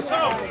 Carlos.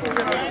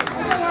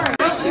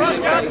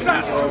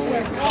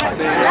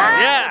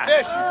 Yeah.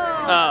 Fish.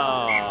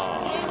 Oh.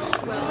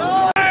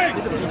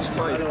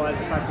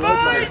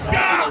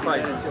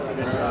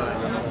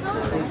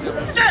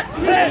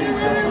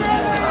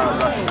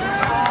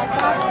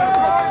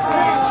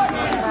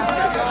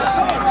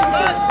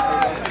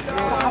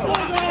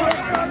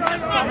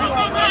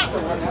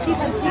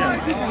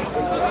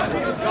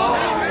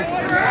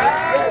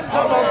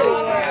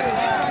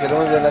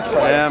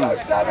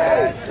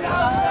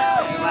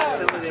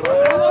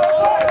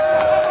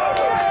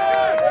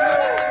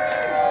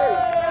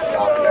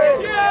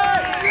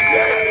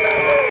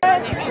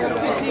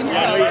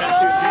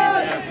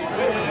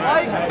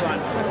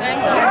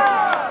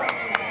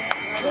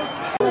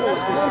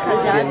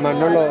 Si el man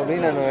no lo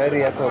domina, no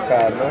debería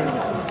tocarlo.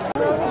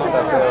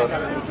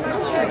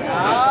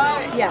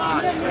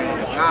 Yeah.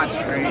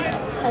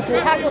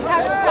 Tackle.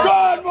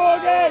 Good,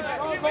 Morgan.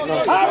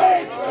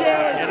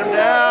 Get him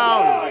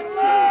down.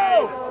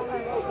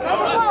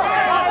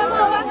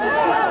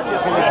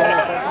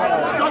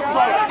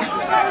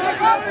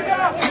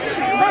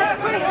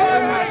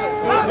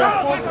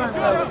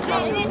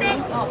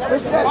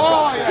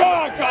 Oh,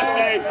 God,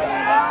 Gussie.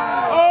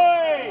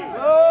 Oi.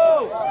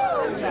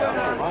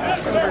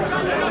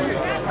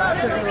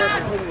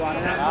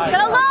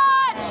 Gonna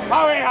launch!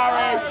 Hurry.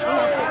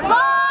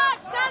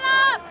 Launch! Stand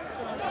up!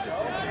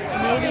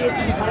 Maybe it's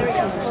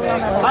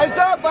Eyes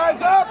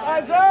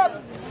up.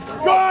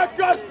 Good,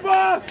 just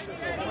bust.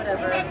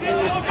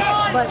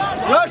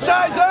 Rush,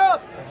 eyes up.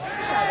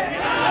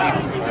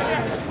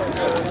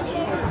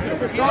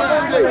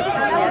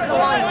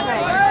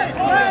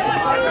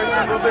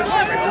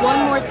 One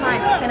more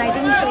time, and I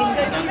didn't say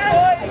anything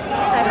else.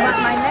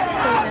 My next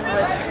statement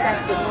was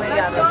that's the way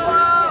I look.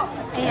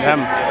 Hit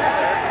him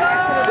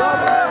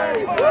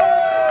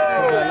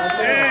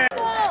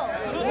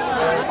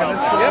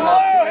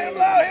low.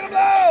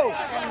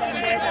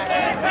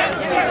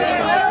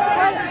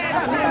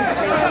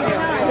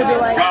 To be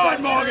like, Good,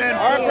 Morgan.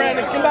 All right,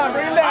 Brandon, come on,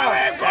 bring him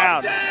down.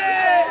 Down. Hit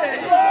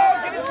him low,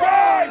 get it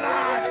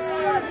right.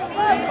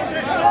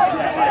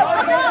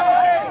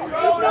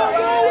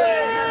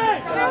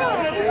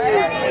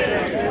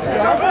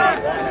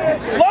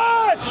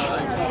 Launch!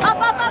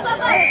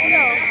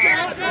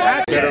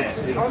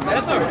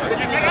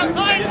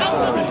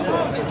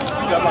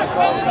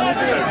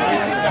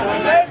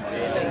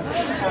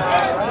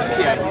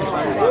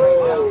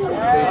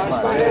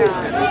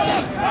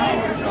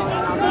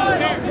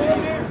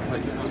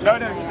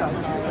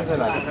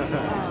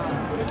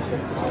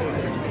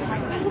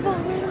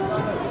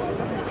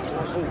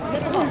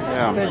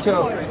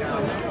 No.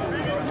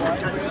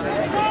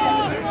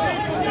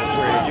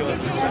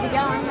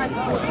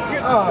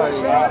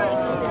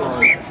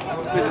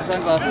 With the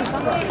sunglasses?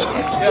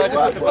 Yeah, I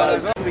just took the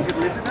photos off. We could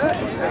live in that.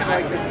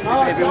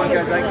 Everyone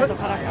goes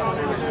anklets. I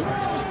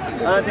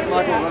don't think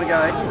Michael will want to go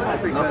anklets. It's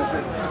pretty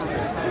expensive.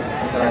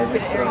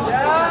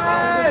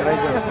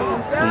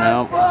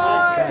 No.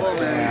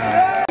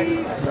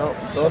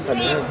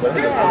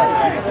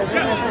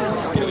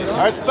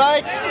 All right,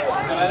 Spike.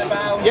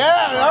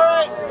 Yeah, all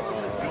right.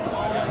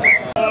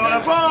 On a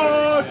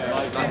boat.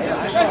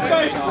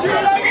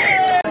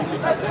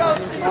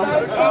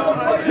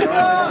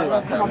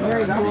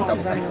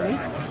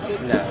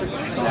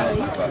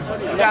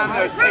 Down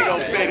those big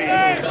old biddies.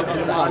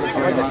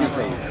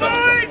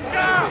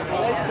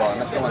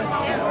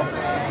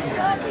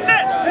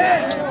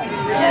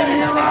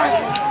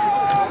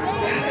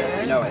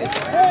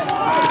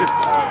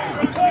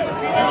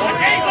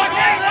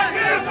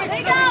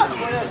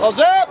 Balls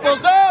up! Put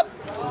him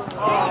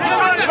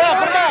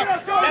out!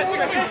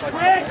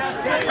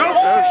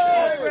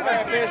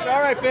 Fish,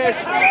 all right, fish.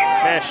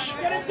 Fish.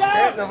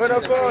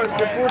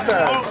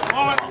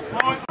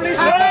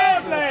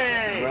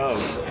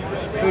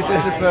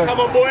 Come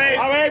on, boys.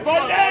 All right,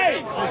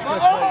 Bundy.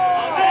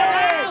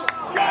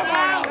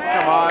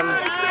 Come on.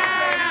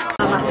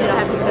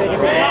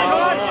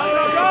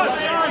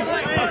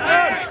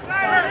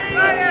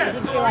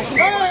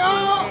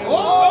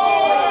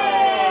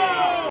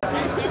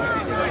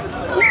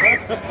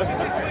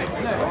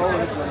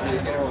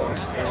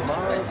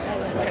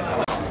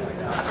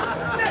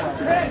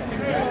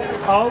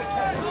 Oh.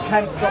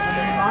 can't stop them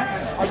in the night.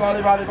 I'd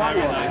rather one.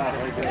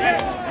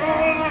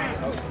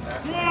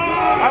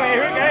 Come here,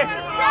 here we go.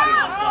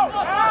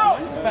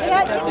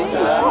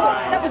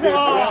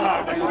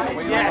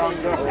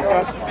 Yes.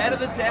 Better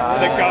than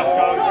death. The go,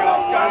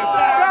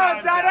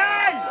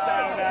 Daddy!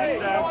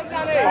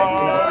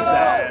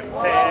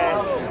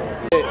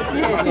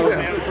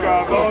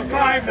 We'll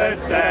climb the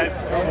stairs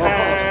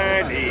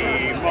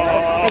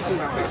anymore.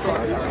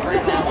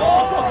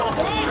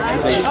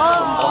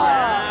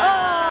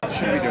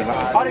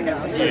 No,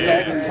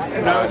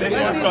 this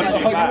one's got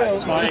too bad.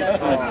 It's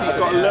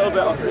got a little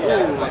bit of...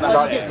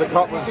 The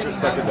cut was just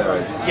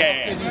secondary.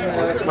 Yeah.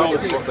 The cut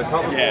was just a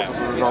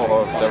result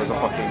of there was a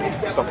fucking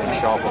something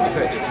sharp on the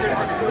pitch.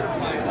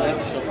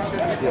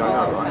 Yeah, I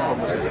know, right?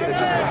 Obviously the pitch is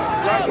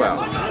well,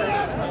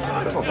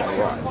 that's not fucking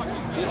right.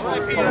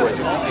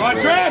 One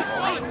trip!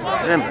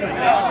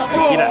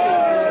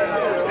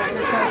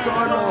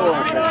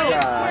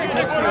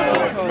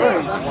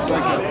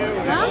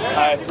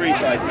 Three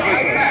tries.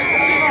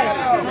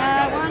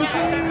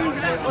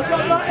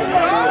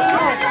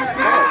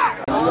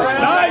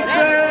 Nice!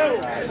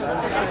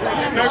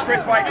 No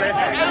Chris White.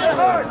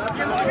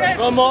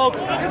 One more.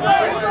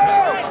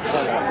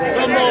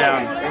 One more.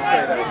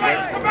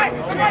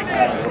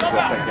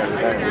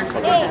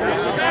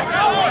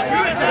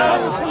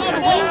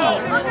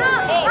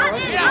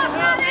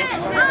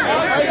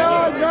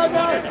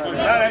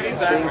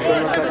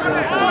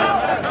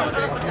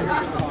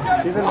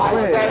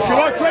 Come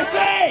on,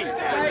 Chrissy!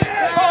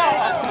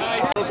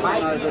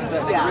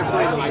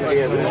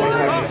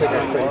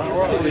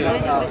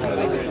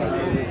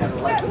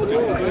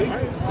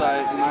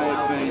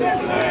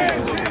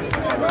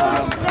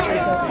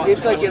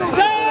 It's like, you know,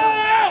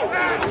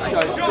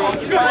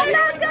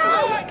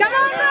 Come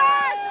on,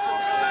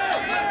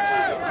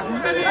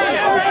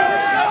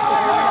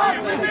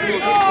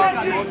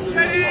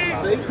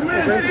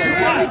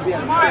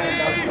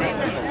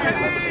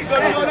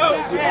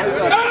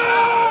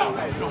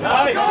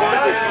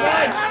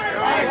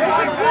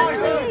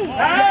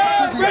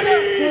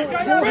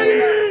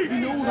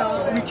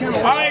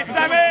 Alright,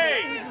 Sammy!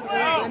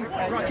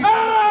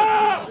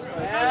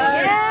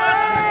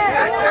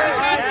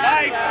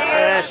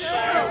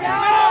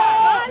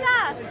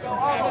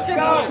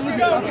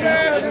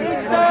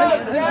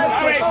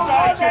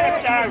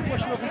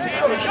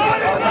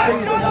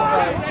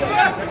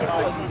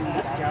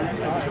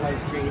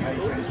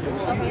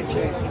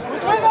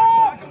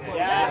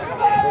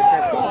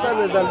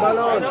 desde el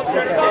balón.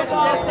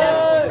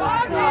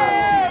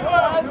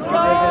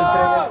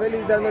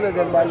 Félix dándoles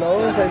el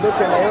balón, sabiendo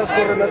que nadie va a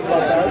correr las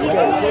patadas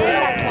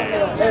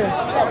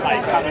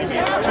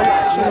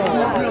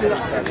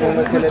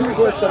que les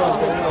cuesta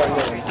romper el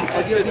balón.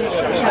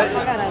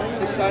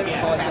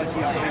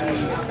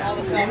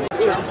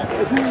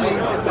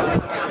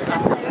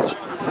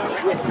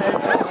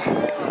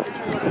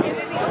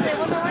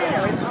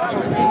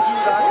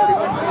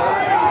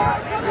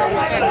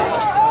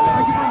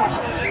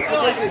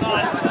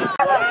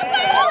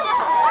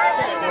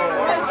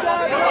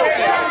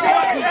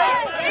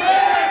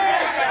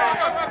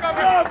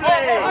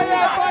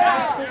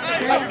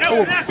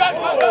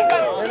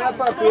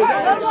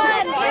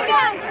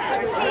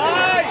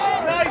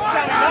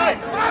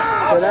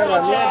 La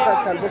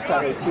herramienta salvo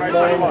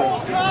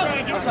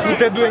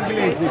Tutte e due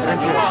inglesi.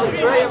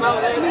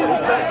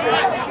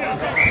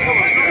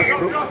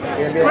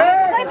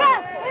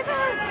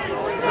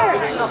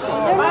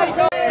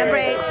 Number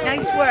 8,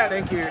 nice work.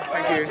 Thank you.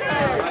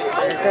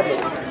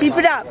 Keep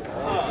it up.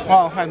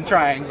 Well, I'm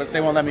trying, but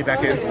they won't let me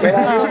back in.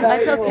 Oh,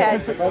 that's okay.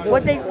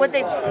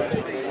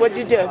 What'd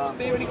you do?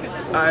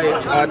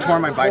 I tore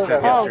my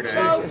bicep yesterday,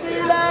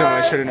 so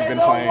I shouldn't have been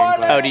playing.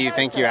 But... Oh, do you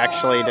think you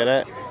actually did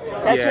it?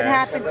 That's what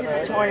happens in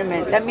the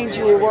tournament. That means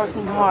you were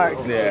working hard.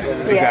 Yeah,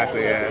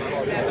 exactly, yeah.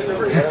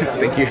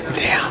 Thank you.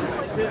 Damn.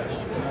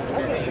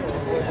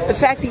 The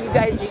fact that you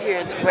guys are here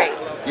is great.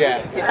 Yeah.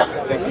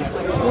 Thank you.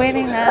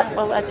 Winning that,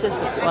 well, that's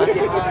just a plus.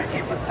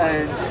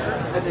 And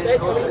then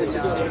also it's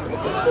just...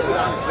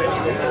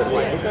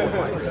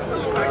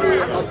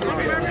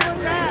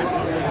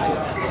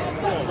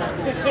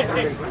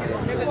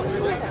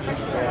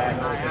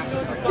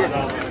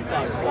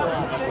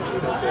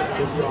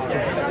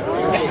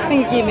 Can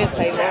you give me a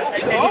favor?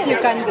 If you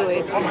can do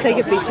it, take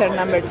a picture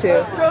number 2.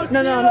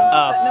 No.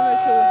 Number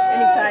 2,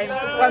 anytime.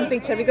 One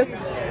picture, because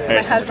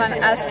my husband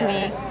asked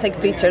me to take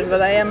pictures,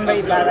 but I am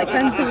very bad. I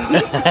can't do it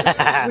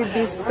with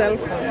this cell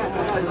phone.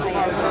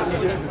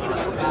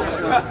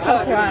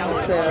 Just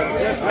one, so.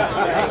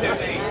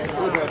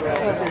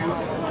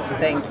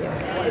 Thank you.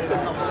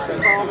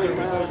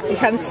 You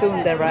can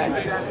zoom there,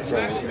 right?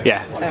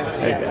 Yeah.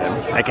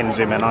 I can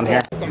zoom in on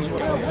here.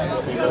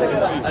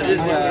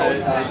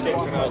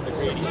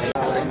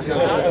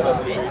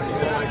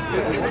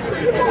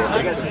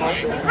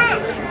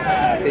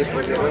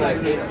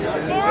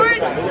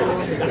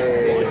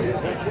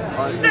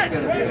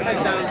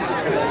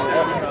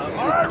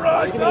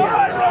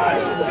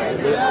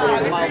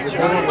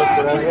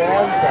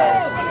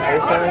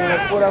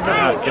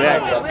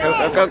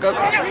 Go.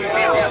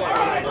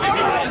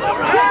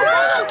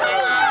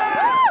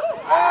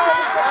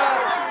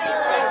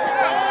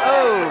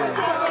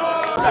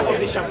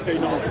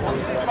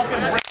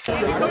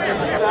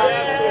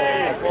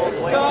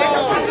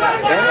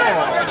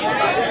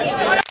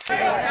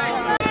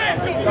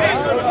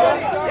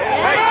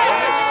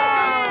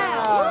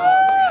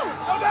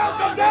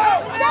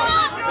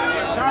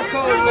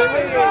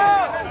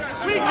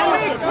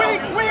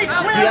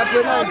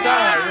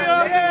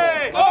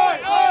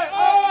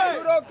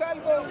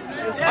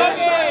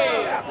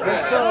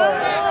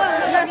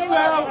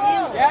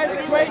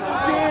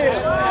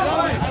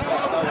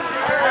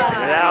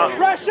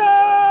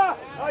 Pressure!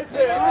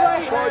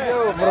 Coño,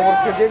 pero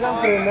porque llegan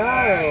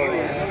frenados.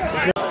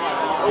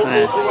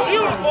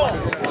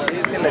 Sí,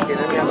 es que la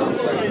tienen ya.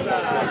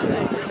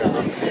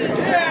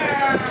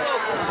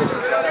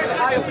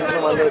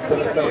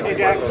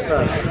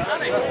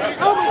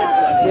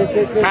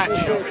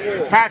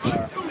 Patch.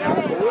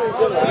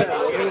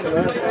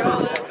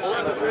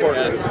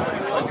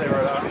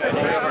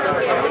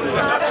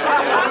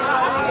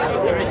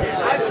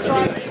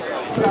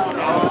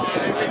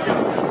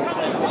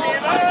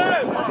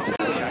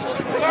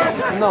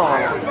 No. No.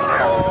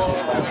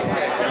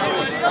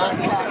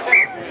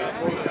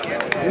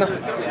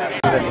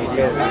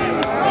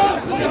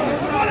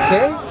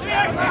 ¿Qué?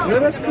 No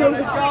eres cool.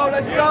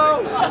 Let's go!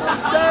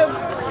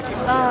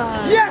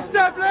 Yes,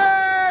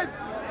 Devlin!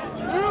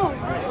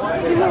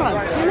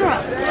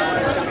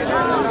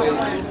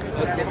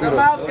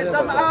 Get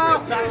them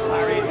out!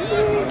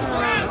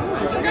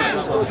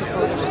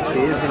 Sí,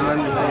 es un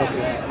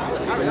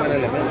mal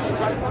elemento.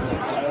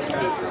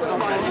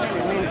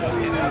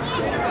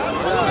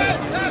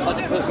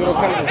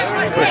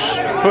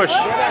 Push.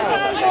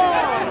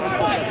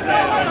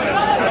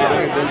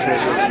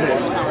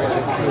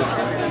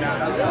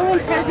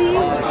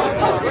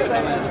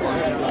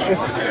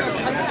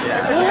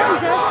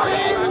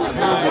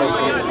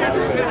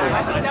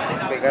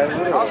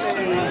 Go.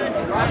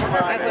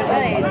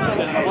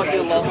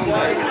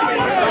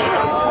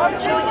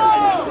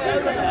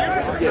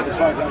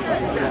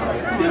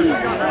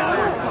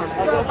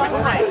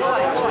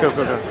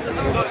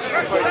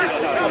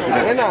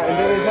 Nena,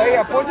 entonces ahí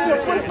apóyalo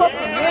pues, papi.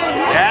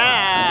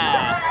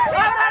 Yeah.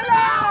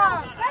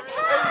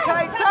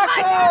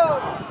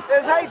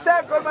 Es high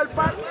tackle, mal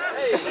pan.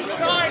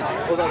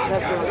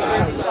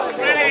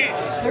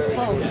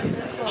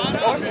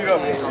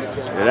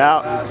 Get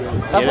out.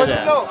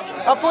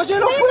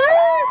 Apóyalo pues.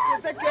 ¿Qué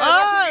te queda?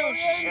 Ay,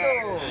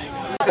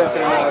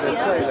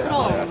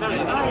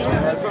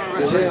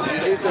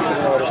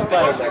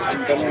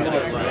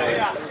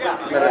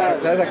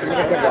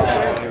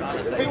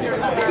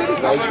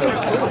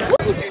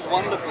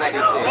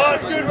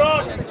 Good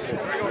rock!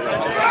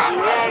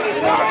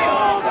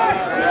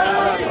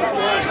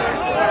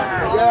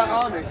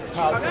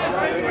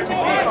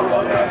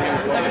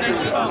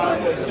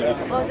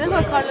 Oh, this is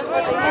what Carlos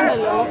was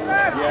protegiéndolo.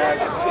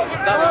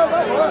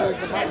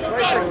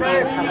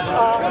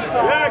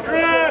 Yeah,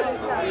 Chris!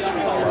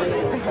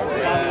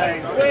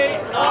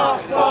 Feet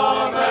off,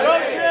 farmer! Go,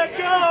 Chip,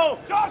 go!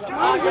 Josh,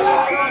 come on, go!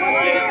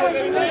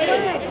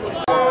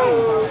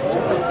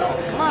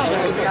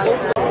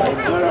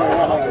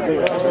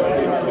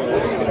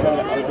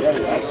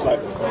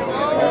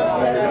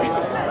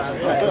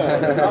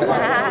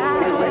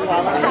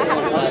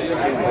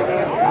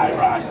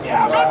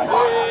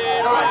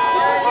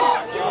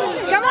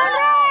 Come on,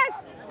 Rush!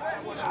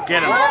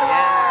 Get him.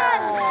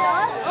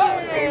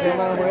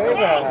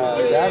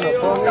 Ya no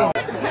come.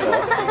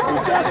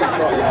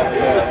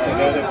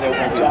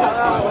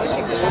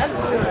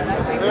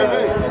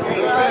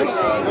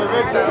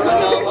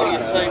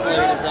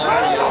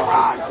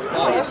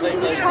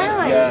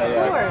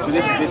 So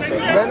this is thing.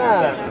 Gana.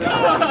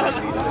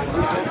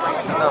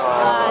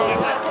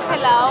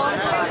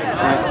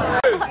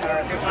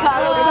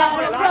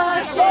 Colorado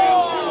rushing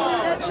to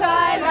the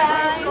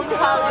try-line.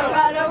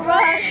 Colorado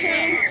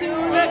rushing to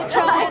the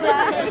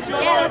try-line.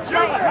 Yeah, that's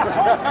right.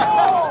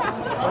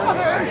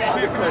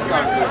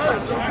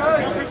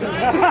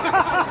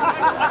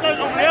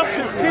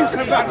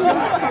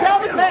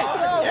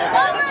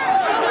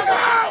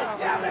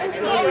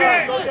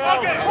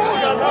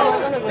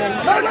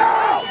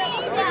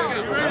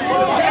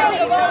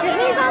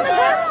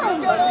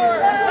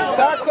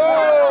 ¡Taco!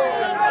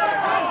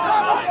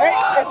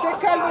 Este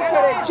calvo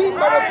perechín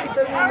va a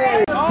terminar.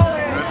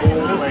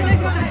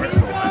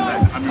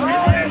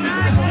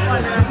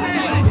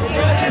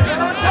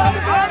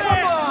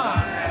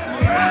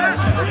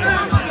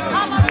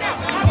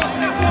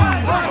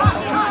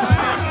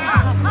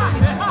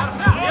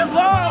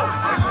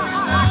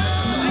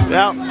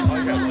 Out.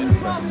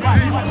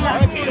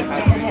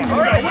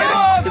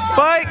 Good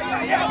spike.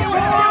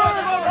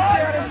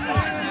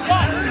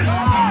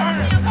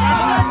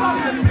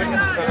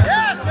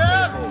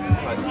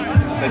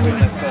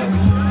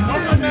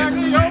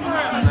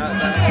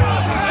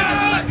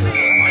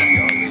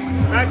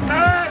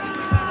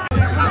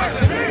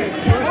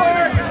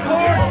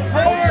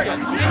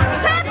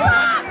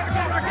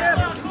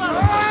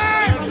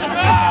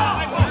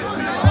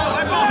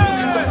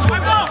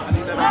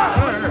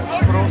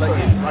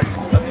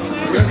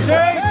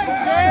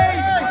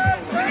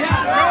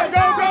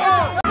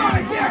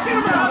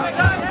 Go!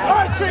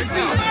 Push him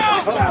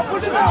out!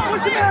 Push him out!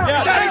 Raise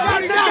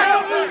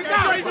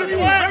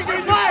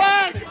your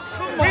flag!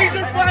 Raise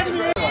your flag in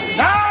the air!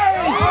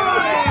 Nice!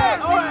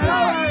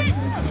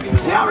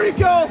 There we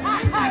go!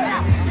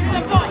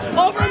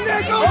 Over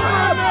Nick! Over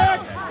Nick!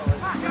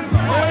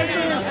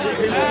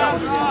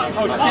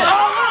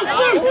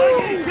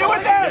 Get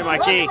with that! Get my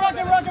key.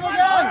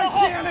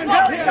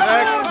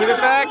 Keep it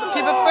back!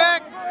 Keep it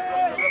back!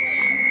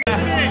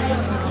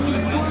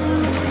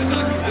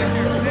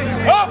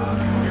 Up!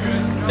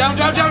 Down!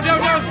 Get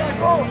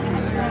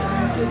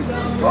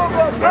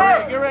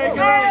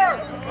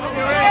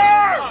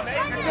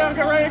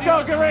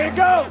ready,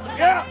 go!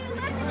 Yeah!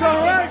 Go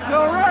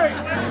right!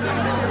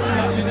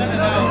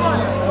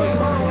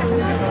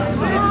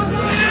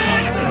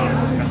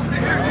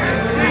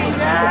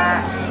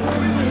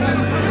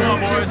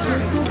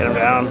 Get him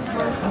down.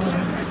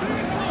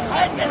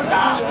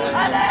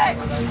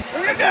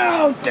 Bring it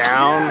down!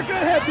 Down. Go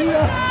ahead,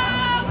 Peter!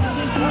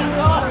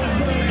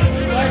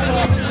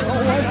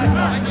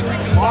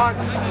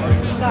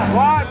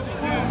 One.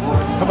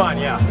 Come on,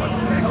 yeah.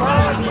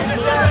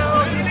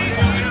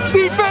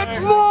 Defense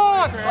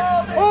lock!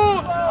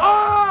 Hold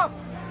up!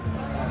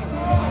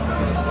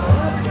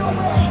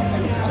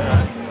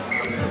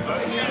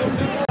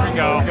 There we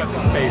go. Got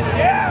some space.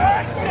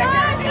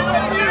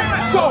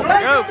 Go!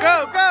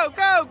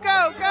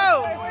 Go!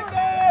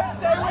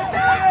 Stay with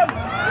them!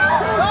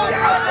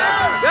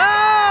 Go!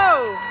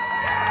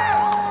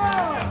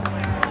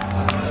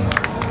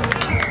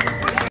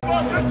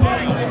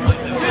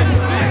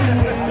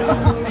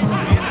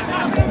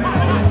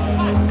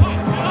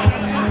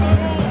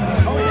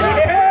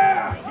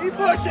 Yeah! Keep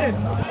pushing!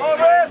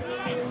 Over!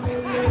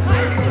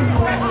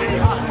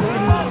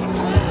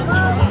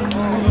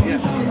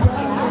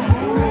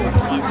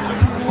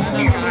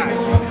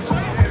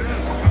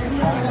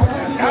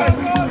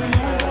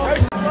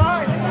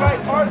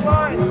 Hard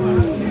line!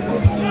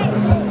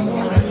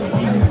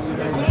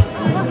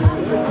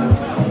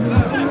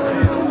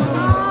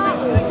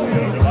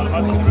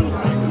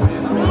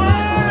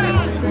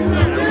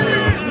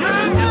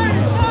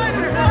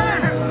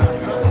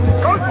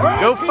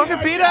 Go fucking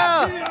Peter!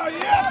 Yeah,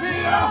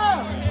 Peter!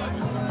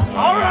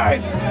 All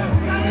right!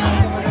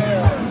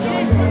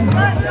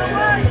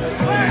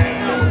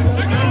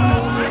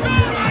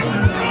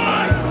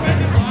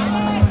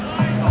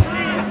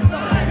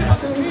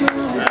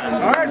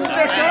 All right,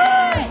 Sticker!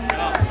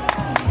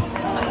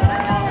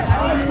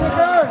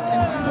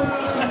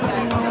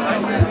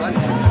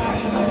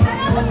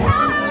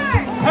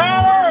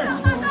 Howard!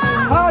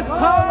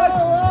 Howard!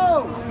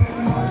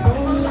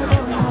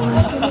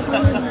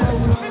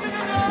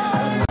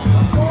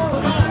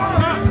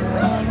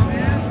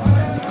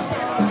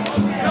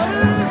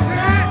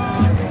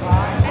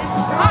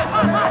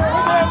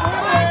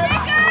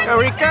 Go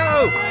Rico!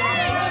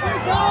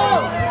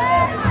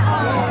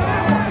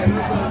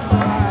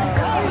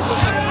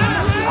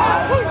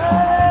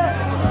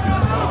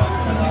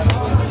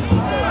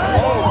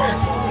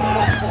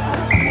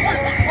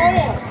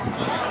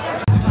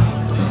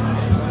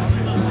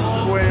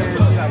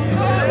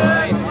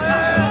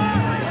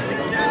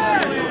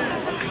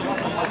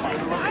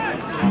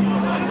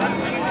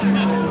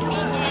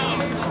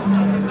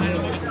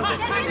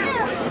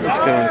 Let's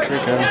go on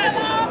Trico.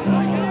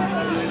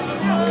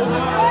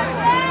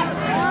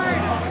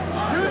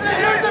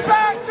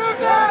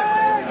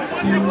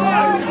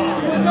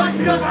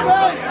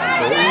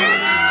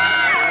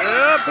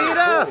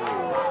 Peter!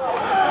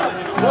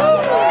 Woo!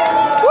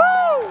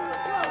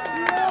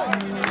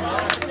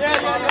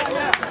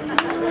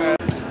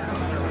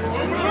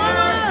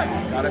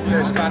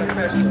 Gotta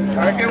fish. All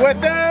right, get with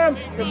them.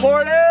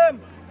 Support him.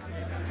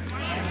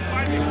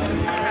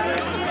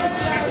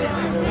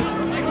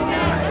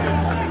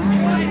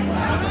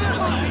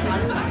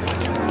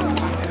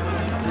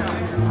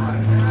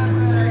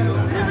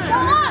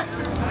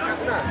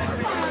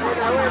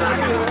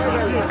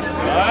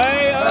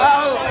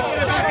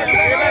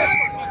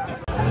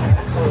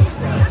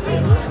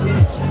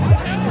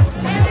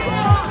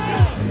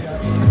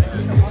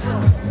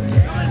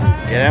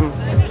 Get him.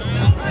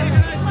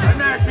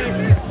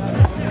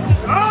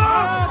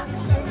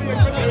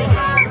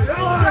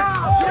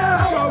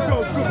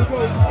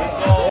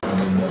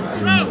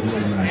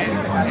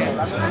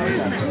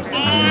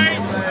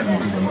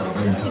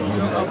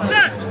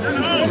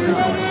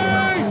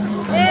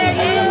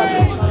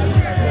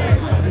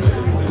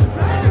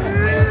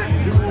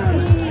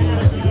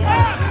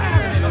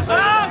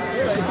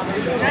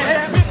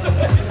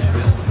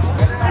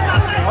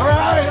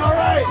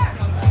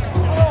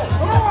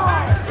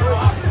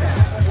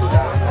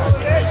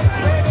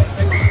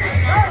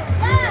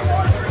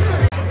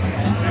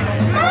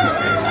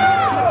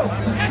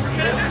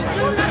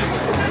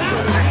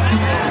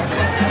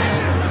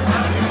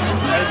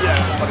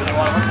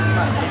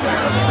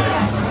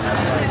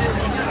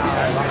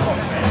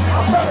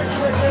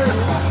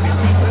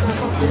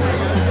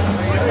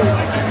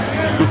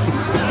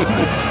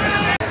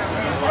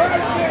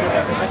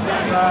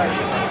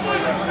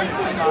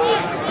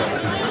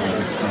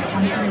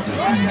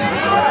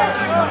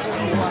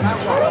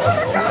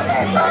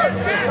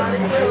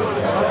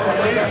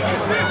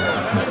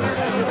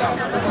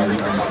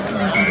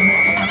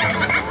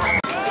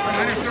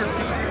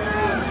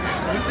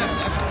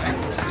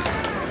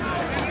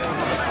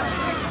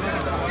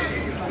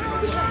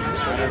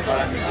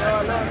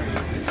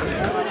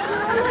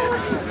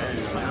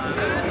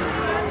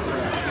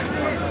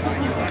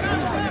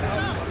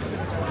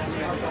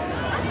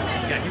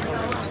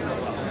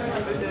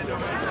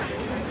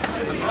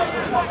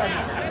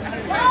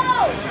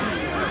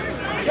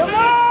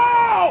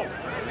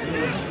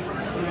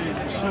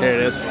 There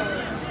it is. Repeat.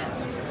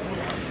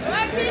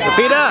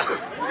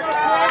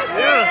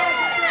 Yes.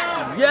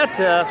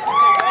 Yetta.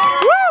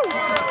 Woo!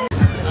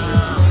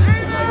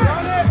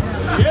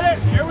 Get it.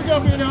 Here we go,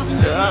 Bingham.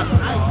 Yeah.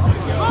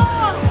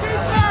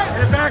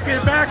 Get back,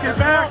 get back, get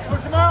back.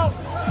 Push him out.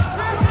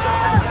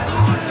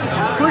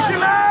 Push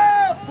him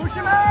out. Push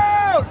him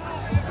out.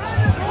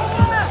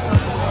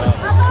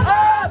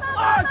 Up,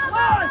 launch.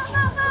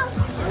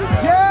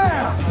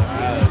 Yeah.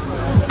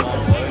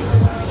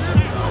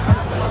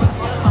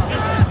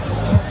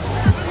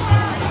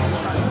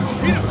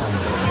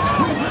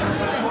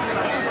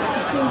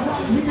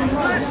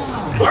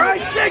 All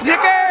right,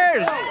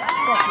 Snickers!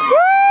 Woo!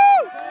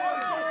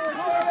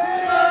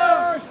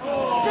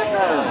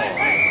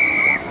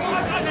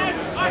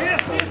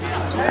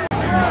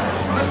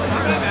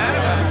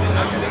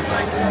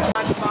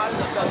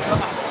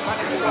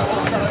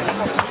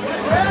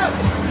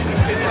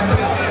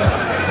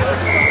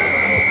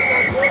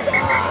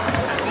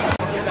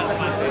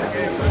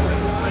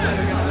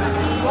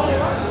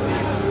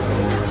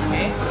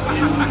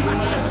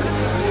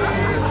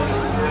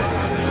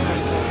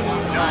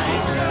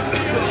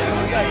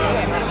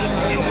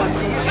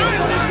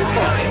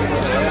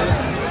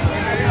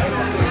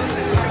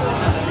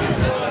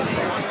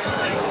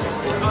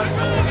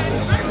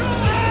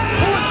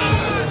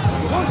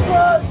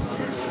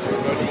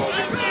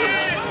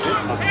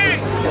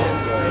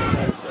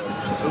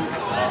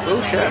 Oh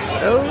shit.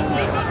 Oh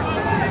shit.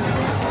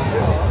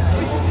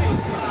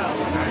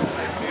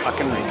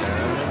 Fucking make it.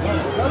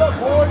 Shut up,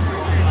 boys.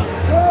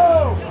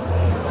 Go.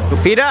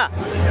 Lupita!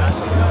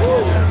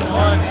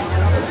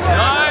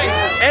 Nice.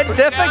 And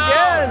Tiff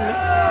again!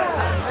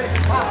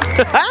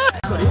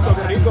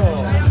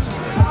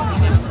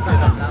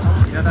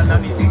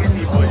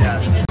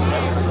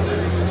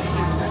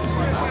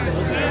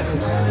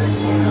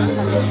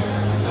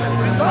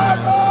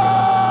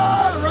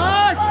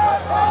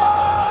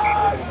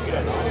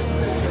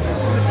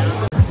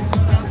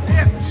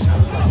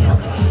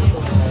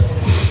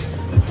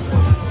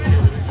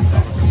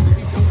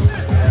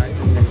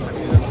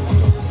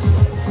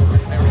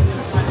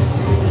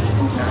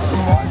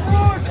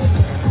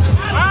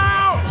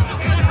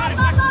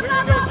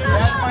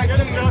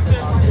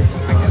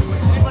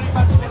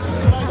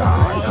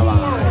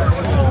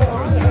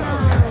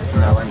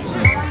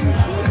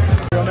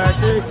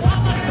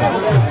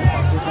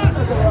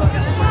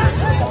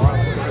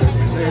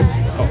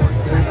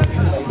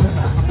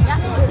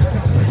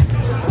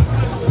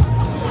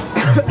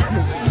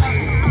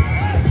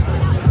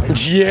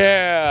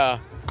 Yeah!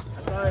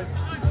 Nice.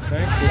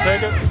 Thanks. We'll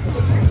take it.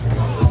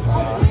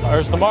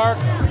 There's the mark.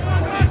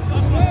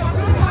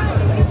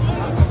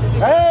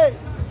 Hey!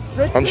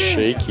 I'm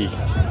shaky.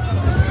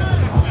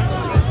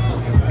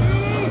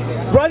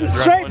 Run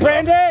straight,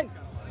 Brandon!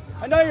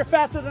 I know you're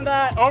faster than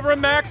that. Over him,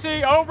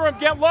 Maxie. Over him.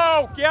 Get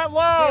low. Get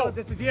low. Caleb,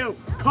 this is you.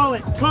 Call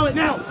it. Call it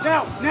now.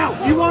 Now. Now.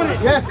 You want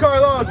it. Yes,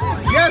 Carlos!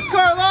 Yes,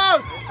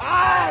 Carlos!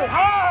 High.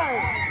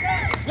 High.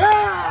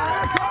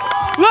 Yeah.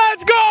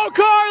 Let's go,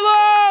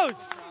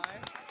 Carlos!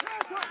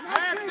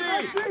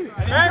 Maxie.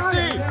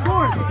 Maxie.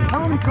 How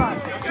many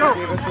times? Go!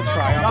 Gave us the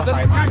try on the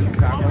high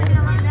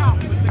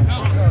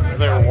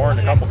They were warned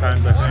a couple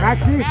times, I think.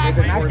 Maxie! They've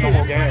been warned the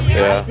whole game.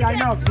 Yeah. I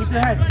know. Keep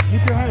your head.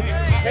 Keep your head.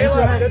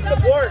 Caleb, good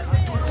support.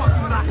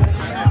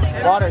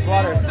 Waters.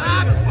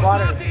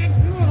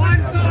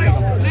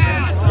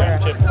 Yeah,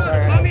 chip.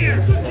 Come here.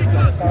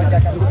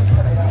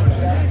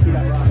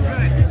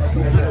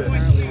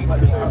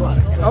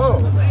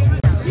 Oh.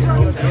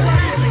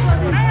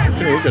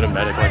 We could have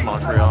medic like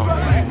Montreal.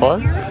 What?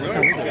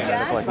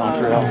 Medic like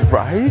Montreal.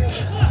 Right?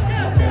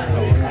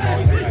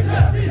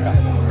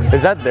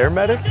 Is that their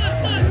medic?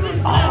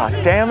 Ah,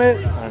 damn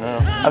it. I know.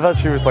 I thought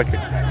she was like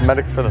a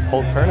medic for the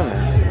whole tournament.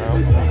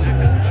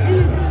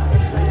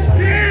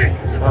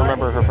 I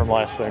remember her from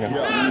last Bingham.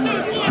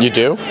 You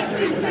do?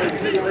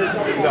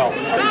 No.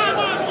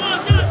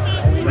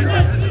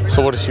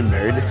 So what, is she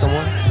married to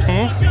someone?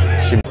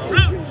 She.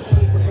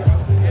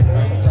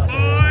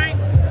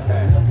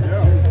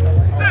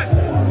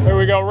 Here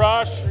we go,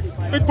 Rush.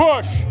 Big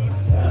push.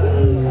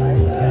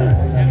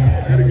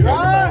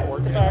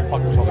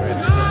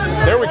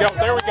 There we go,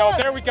 there we go,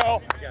 there we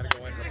go.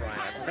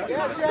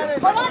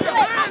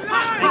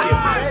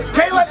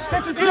 Caleb,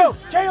 this is you!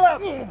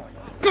 Caleb!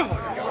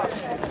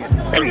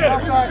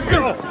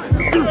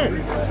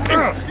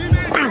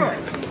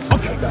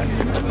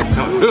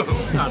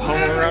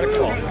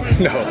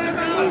 No.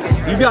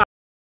 You got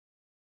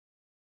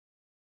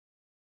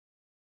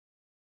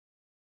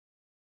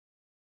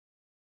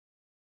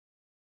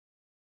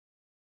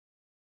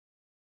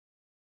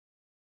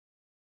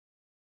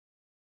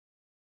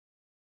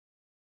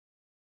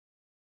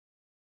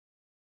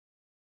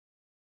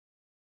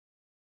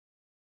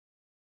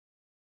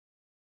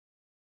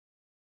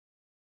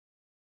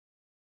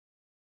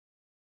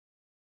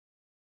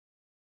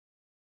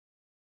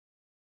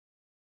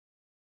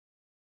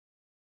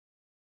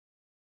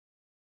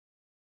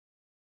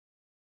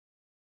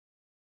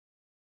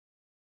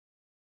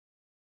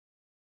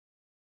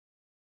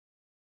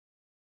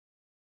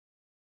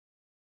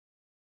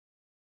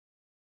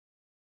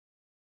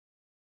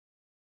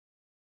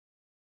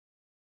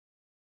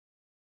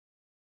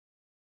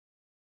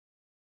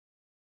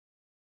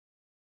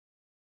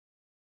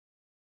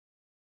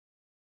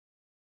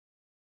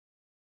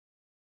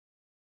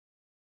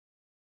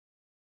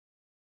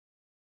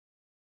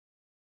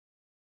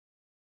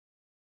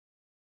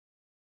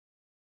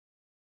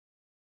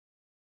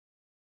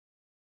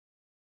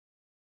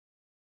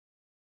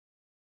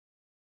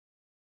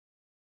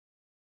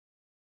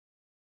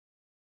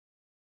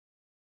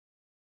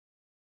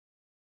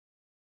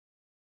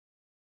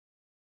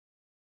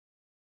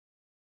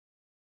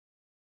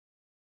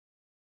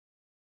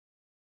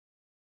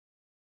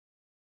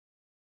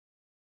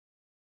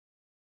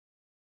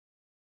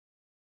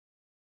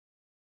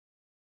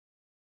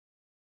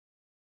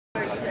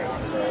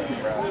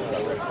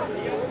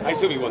I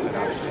assume he wasn't.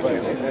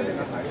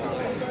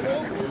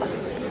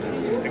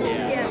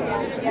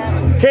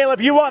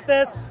 Caleb, you want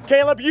this?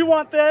 Caleb, you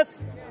want this?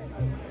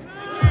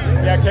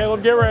 Yeah,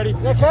 Caleb, get ready.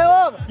 Yeah,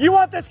 Caleb! You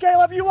want this,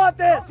 Caleb? You want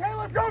this? Go,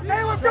 Caleb, go,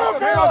 Caleb, go,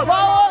 Caleb!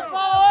 Follow him,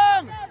 follow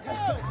him!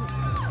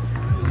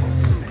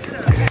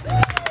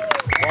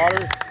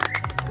 Waters.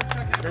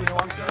 Here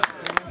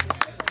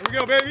we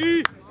go,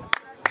 baby!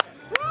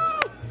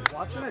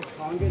 Watching a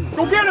Tongan.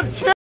 Go get him,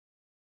 Chip!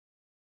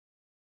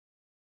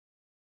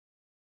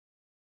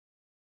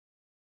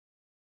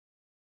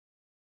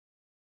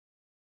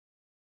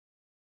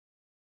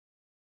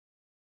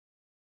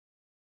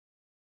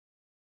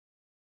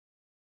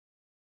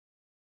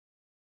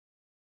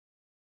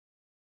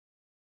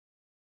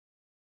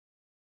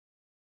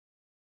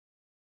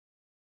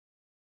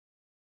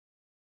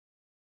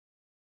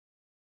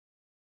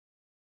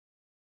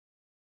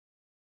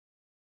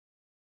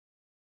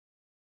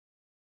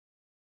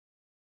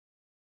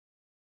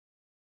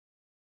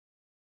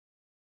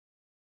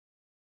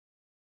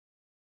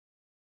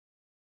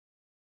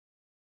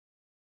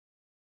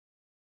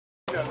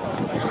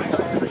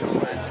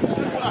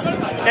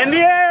 In the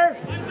air!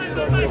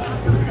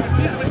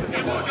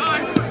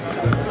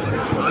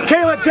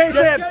 Caleb, chase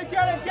him! Get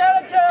it,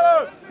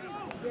 Caleb!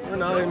 We're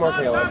not anymore,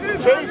 Caleb.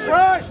 Chase,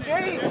 rush,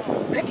 chase!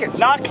 Pick it.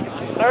 Knock.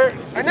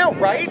 I know,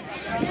 right?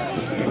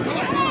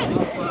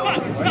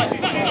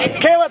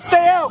 Caleb,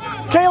 stay out!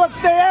 Caleb,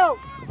 stay out!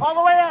 All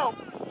the way out!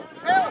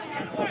 Caleb!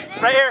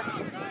 Right here.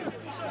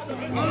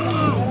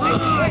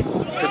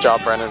 Good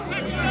job, Brennan.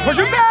 Push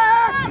him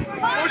back!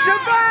 Push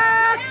him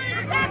back!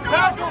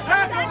 Tackle,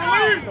 tackle,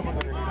 release!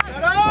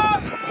 Get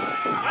up!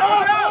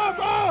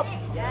 Up!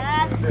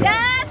 Yes!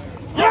 Yes!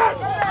 Yes!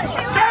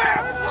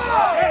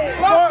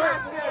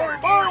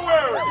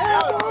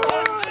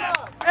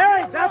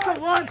 Hey, that's a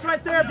lunch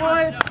right there,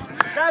 boys.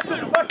 That's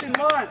a fucking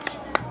lunch.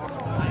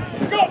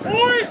 Let's go,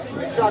 boys!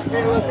 Good job,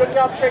 Caleb. Good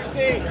job,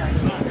 Trixie.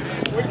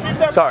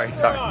 Sorry.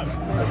 Let's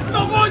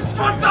go, boys!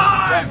 Squad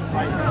time!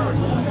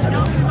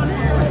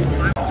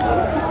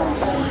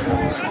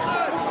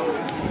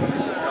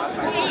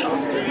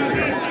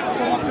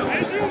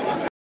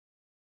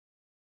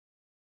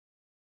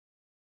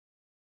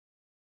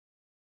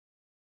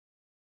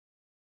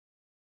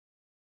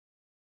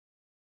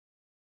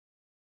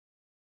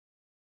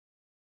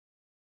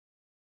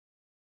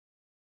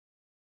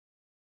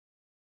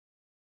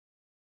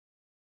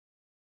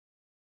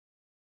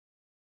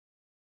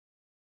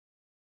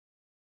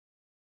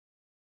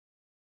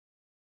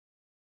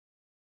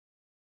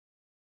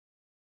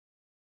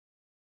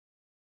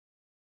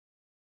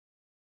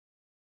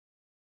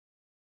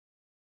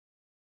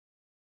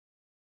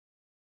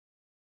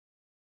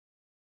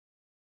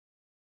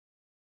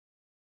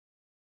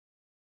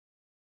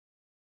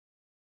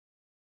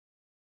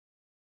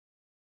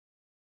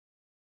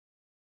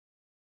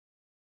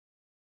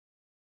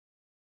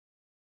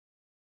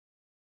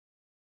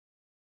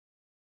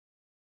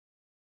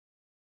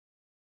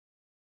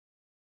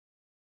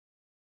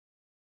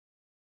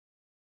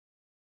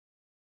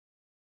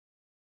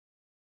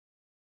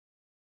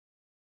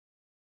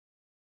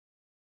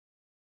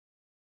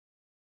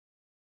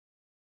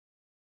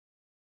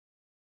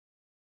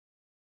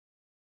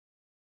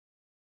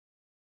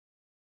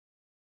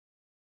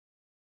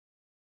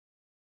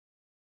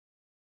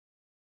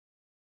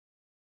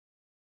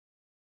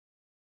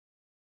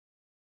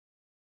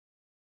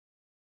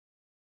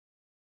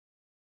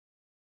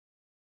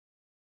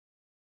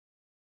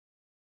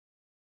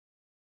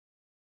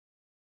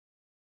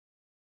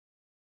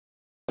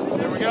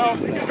 Go,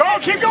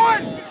 keep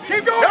going!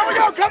 Keep going! There we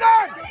go, come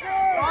on!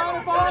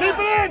 Keep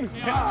it in!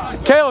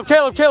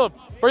 Caleb,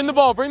 bring the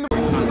ball, bring the ball.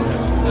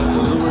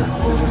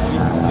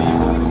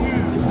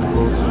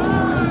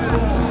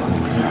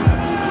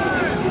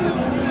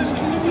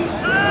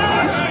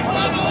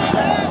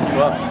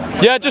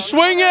 Yeah, just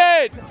swing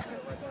it!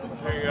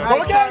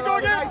 Go again! Go,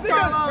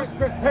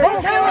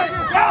 Caleb!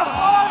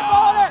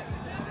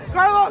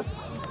 Carlos!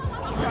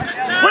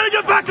 Way to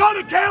get back on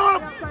it,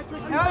 Caleb!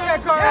 Hell yeah,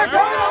 Carlos!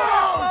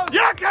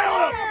 Yeah,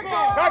 Caleb!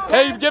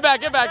 Hey, get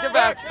back. Back!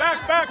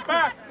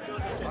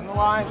 On the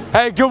line.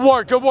 Hey, good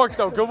work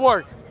though, good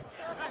work.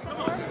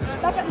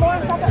 Second more.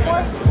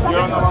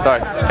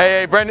 Sorry.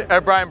 Hey, Brian.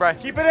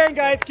 Keep it in,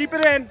 guys. Keep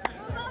it in.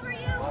 Over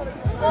you.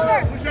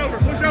 Over. Push over!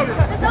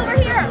 Just over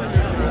here.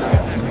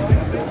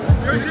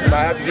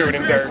 I have to do it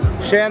in dirt.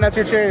 Shan, that's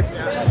your chase.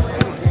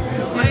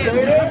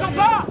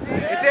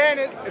 It's in.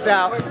 It's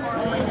out.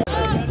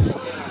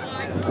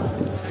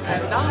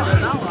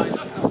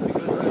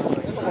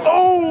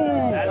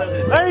 Oh!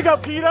 There you go,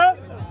 Peter.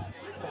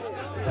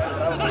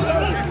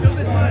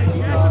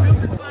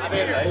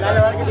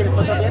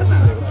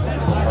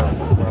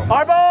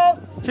 Our ball.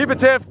 Keep it,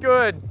 Tiff.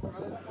 Good.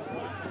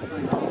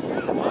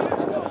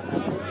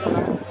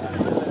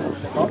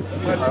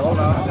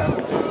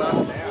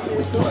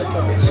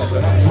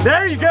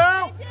 There you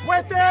go.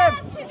 With them.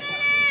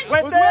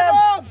 With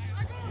them.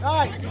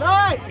 Nice.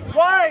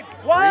 Wide.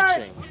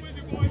 Reaching.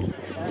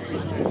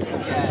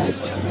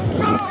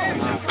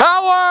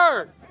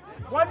 Power!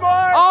 One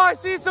more. Oh, I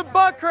see some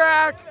butt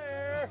crack.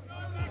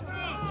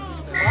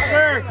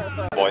 Sir.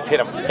 Boys, hit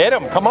him. Hit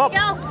him. Come up.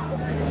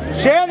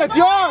 Shan, that's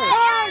yours.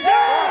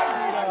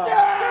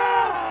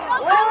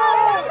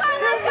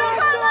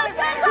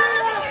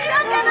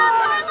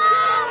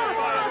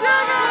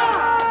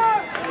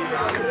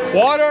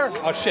 Water.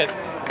 Oh shit.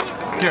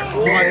 Here, you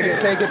want to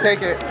take it?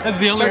 Take it. That's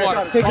the only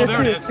water. Take this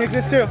too. Take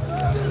this too.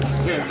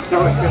 Here,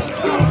 throw it.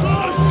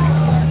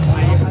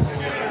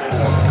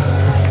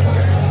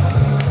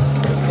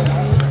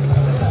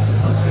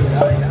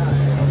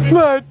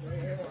 Let's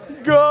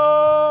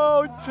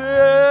go,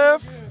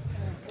 Tiff.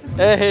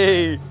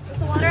 Hey.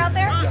 Water out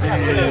there?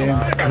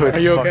 Good. Are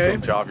you okay?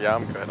 Good job. Yeah,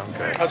 I'm good. I'm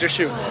good. How's your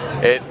shoe?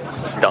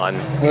 It's done.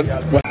 What?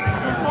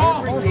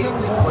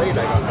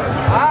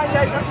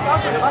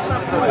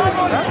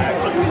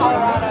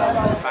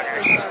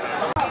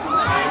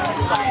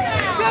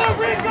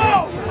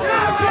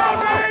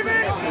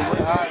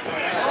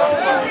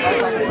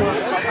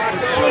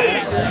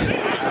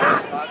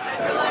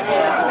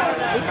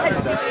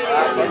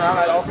 Wir haben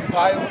halt auch so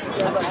bei uns im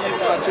Team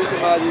natürlich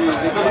immer die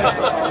WGs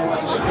und auch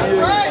die Spiele.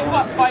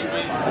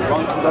 Bei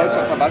uns in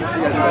Deutschland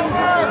Verbandsliga, die werden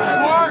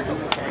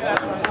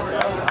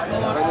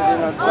wenn du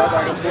den dann 2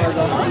 Tage vorher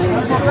sagst, du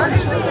willst das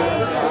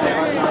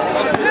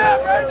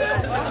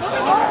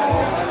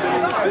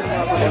Wissen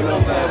hast, dann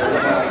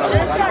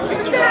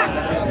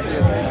hast du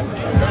jetzt echt.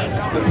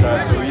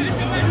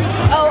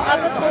 Oh,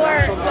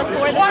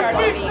 before the start of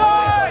the meeting.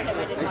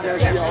 Ich sehe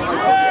das Spiel auch mal.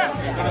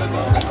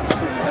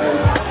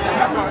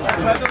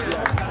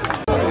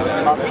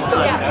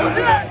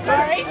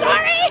 Sorry.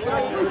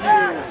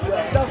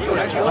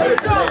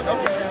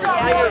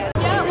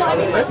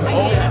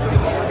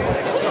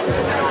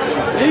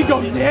 There you go,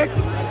 Nick.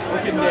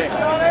 Look at Nick.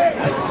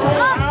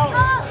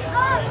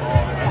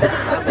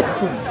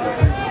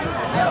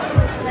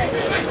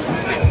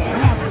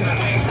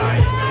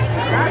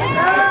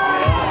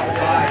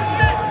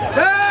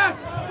 Back!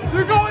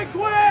 They're going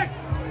quick!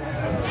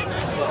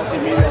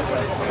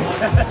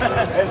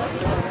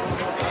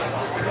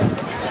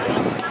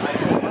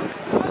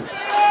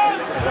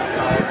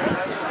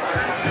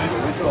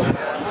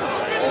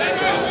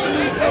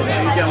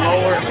 Get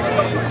lower.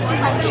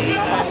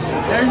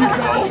 There you go.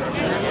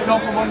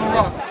 Dump him on the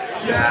rock.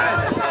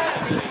 Yes.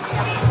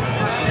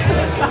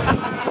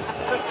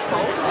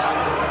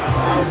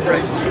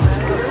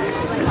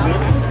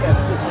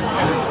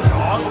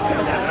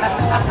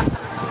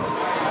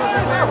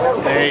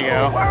 There you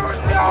go.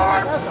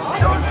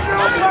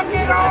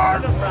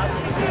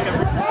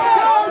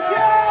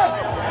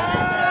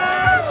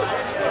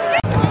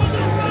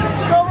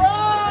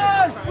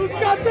 Who's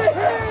got the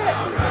hit?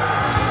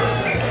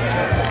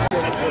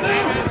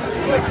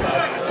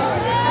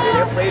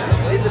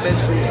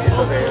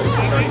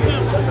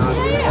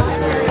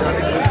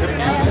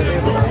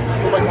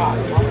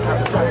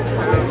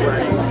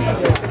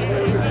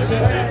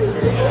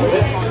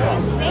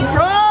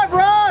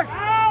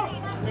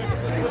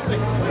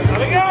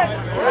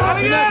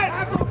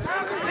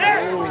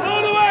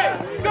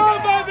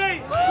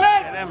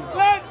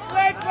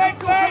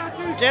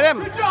 Get him!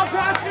 Good job,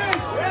 Patrick!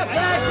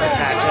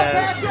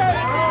 Patches.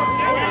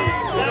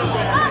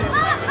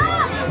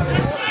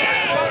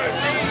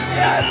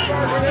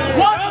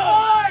 Watch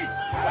wide!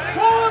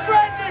 Pull him,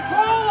 Brendan!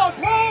 Pull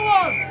him!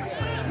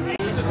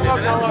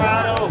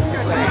 Colorado!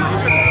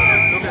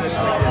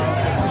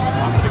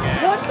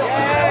 What the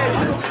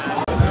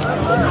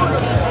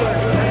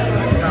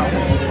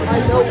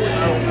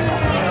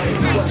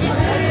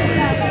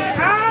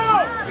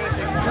Ow!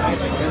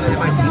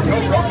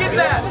 Go get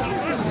that!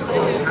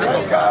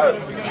 Let's go!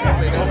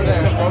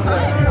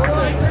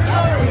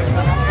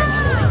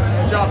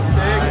 Good job,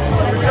 Sticks.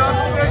 Good job,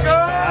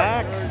 Sticker!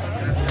 Back.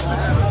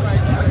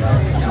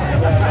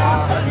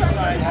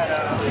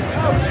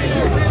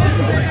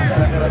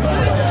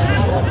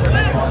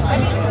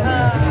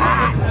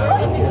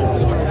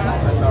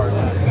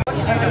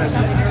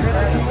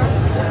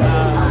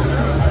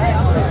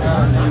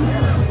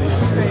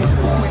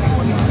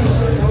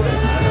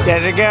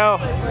 There you go.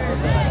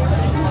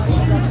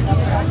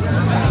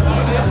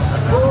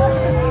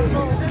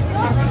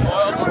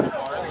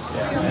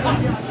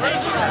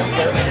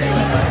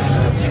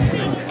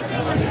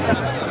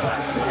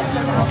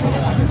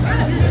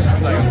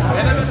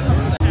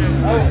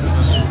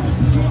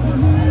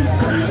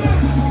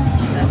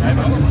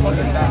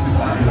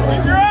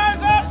 Keep your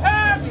eyes up,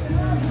 Pat!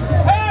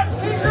 Pat,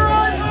 keep your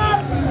eyes up!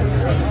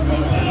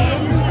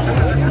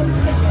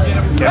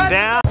 Get him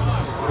down.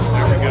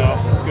 There we go.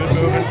 Good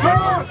moving.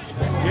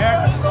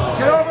 Yeah.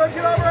 Get over it,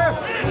 get over it!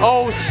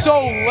 Oh, so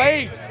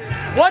late.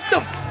 What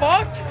the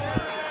fuck?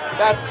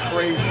 That's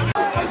crazy.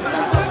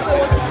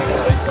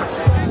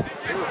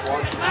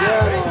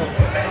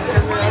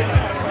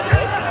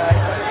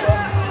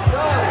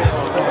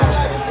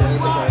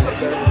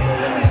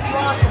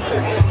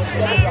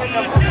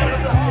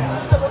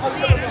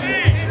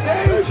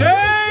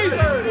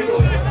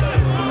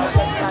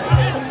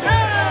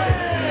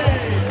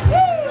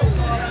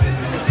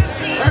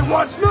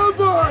 Watch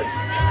numbers!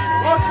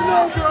 Watch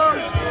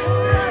numbers!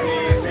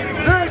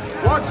 Nick,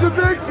 watch the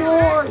big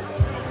boy!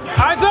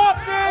 Eyes up,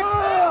 Nick!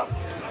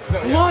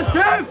 Come on!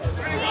 Tim!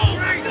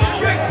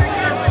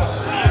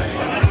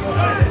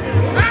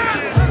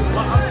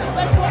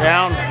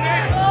 Down.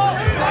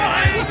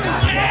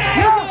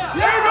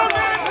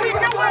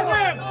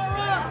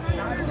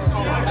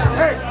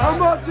 Hey,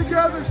 come up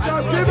together,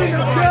 stop giving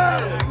them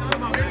gas!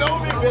 You know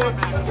me,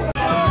 man.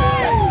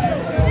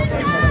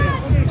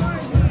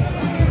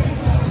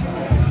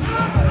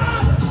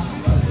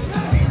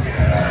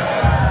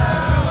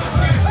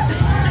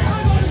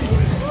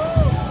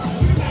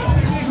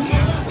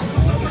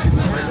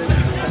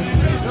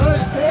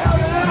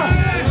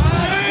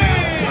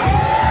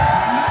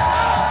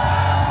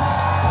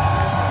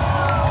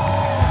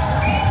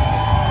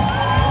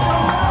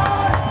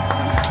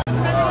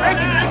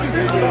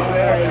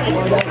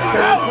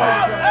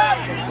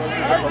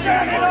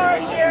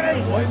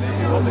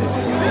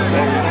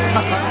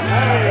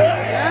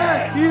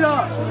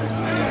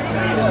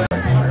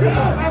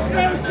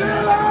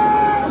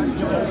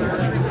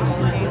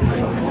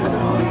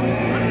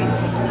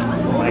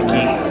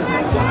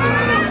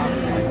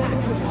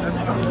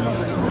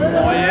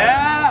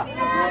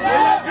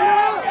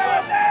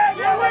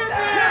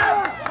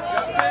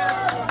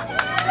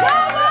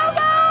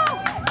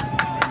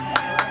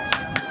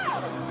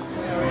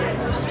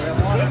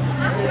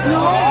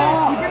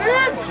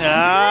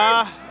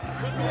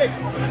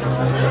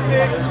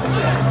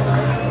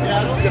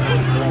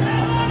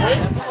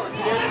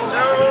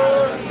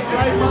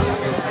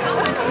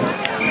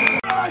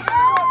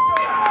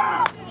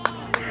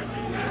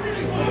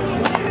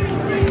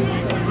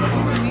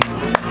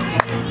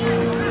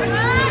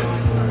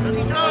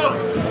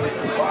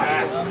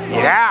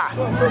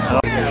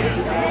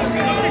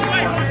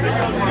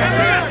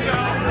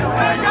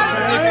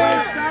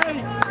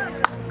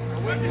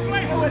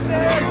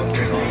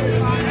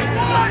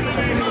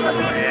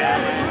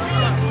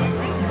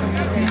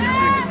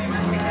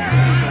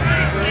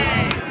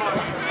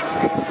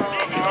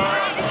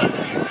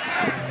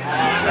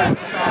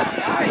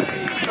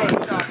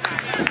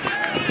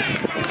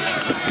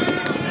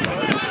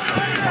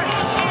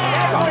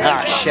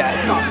 Ah, shit.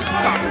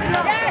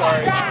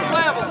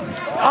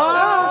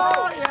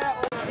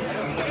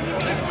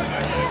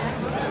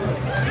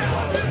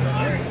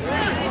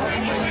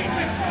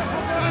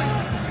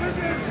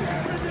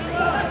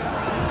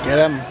 Get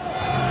him.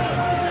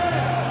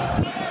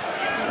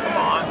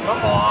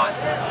 Come on.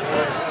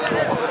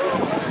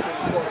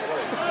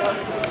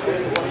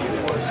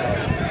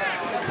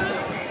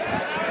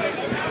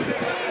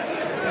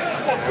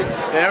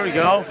 There we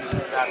go.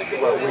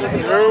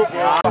 Through.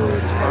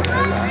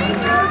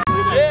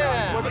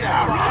 Yeah.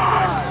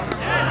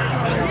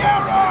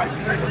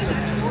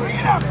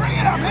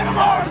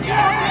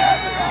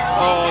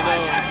 Oh, no.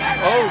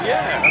 Oh,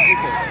 yeah.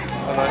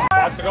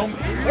 Watch it on.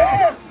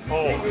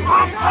 Oh.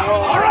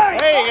 All right.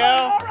 There you go.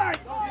 All right.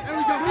 There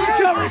we go. We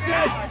covered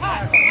this.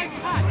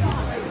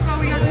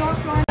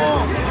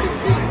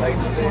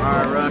 All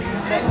right, Russ.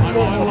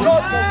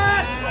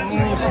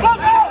 Go,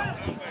 go.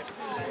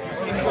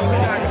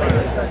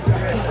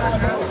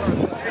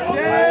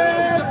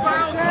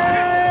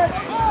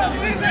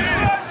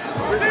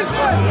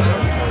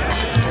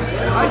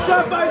 Ice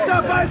up, ice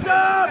up, ice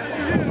up!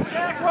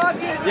 Jack, watch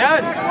it!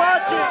 Yes! Jack,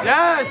 watch it!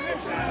 Yes!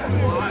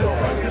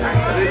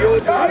 Hit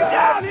him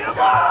down, hit him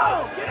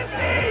low! Get his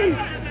knees!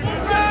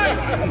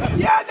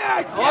 Yeah,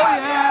 Nick! Oh,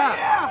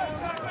 yeah!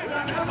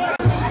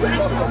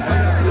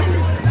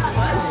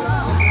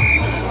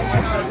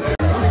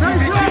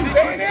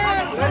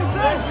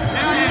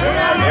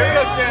 Here we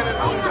go, Shannon.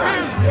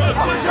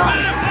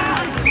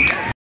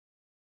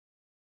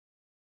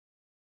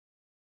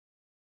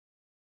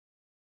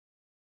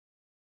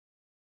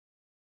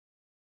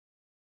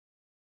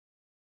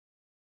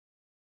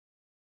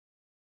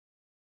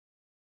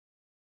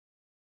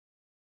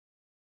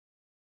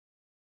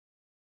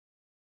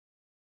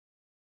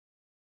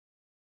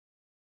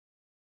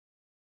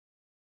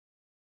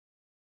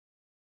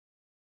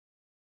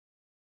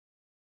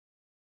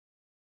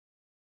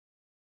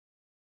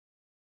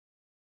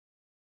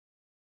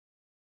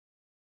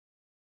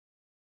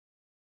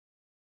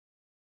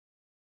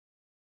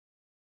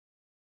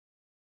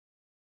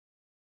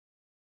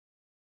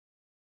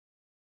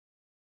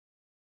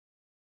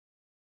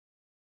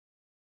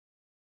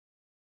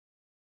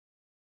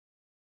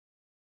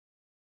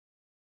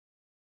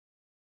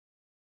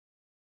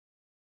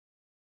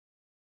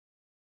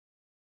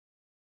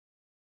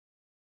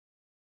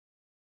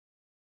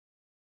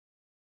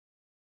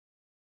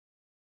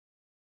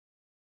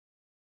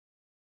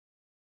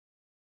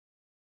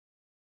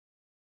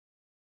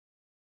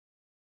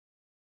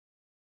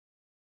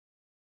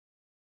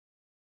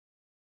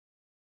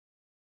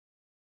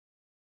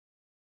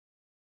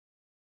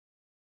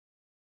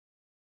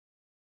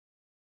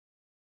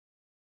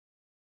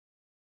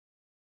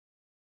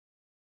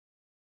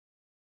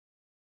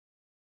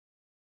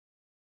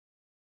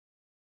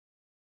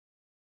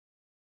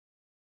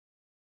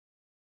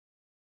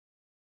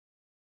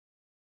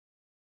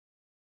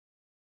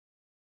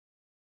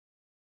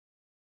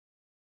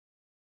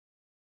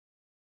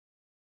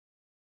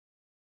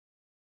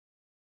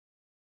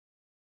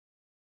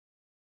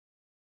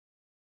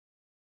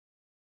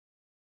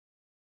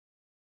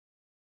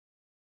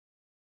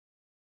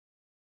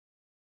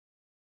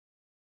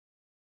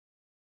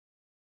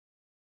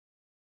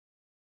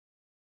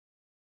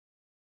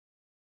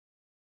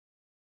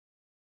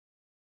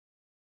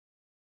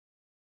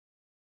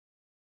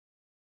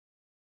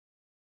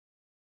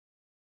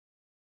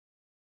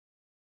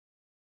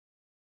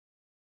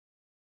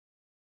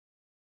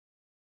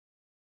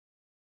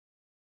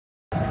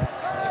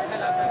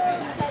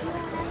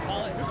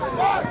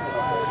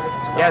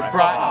 Yes,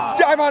 Brian.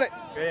 Dive on it.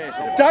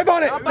 Dive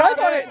on it. Dive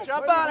on it.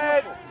 Jump on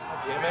it.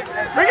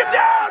 Bring him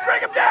down.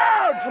 Bring him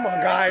down. Come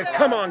on, guys.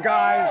 Come on,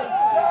 guys.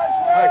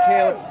 All right,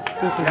 Caleb.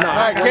 This is not. All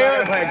right,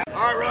 Caleb.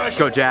 All right, Rush. Let's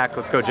go, Jack.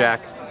 Let's go,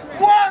 Jack.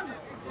 1,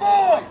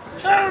 4,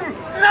 2,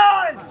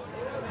 9.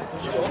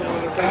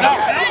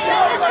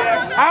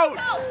 Out.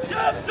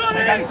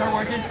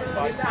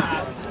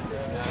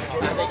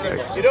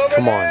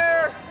 Come on.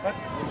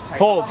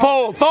 Fold,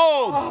 fold,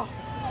 fold.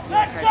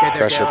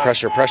 Pressure,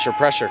 pressure, pressure,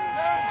 pressure.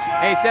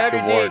 Hey, set up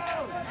Good your work. deep.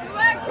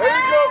 There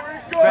you go, Rico.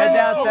 Spread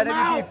down, set up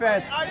your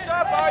defense. Eyes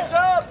up, eyes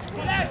up.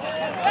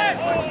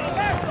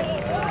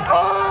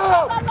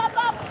 Oh!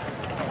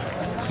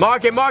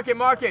 Mark it, mark it,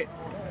 mark it.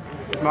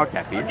 Mark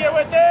that, Pete. Get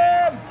with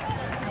them.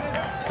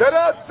 Set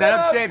up, Set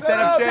up shape, set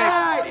up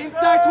shape.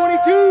 Inside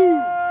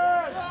 22.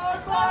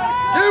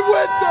 Get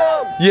with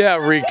them. Yeah,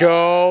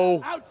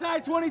 Rico.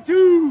 Outside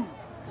 22.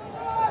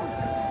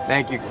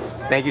 Thank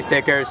you,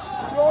 stickers.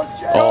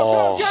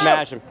 Oh,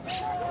 Smash him.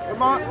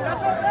 Come on.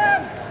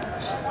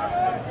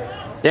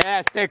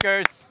 Yeah,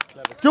 stickers.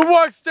 good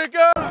work,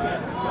 Sticker.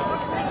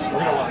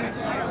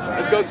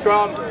 Let's go,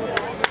 Scrum.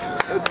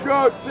 Let's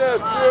go, Tiff,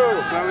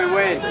 too. When we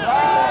win.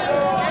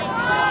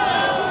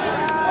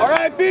 All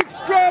right, big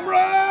scrum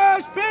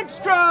rush. Big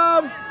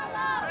scrum.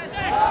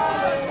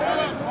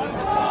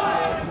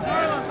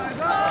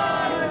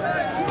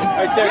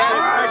 Right there.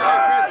 Yeah,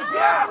 rush.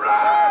 Yeah,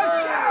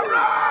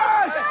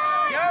 rush.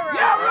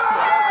 Yeah,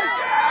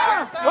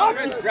 rush.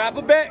 Chris, drop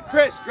a bit.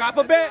 Chris, drop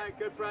a bit.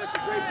 Good pressure,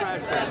 great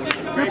pressure.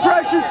 Good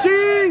pressure,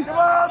 cheese. Come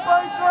on,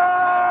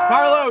 Bison.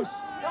 Carlos.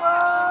 Come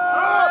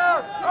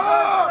on.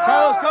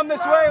 Carlos, come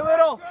this way a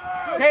little.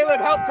 Caleb,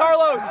 help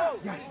Carlos.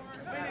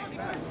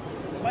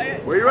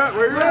 Where you at?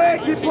 Where you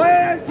at? Keep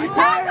playing. Keep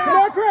playing. Come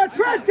on, Chris.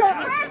 Chris, go.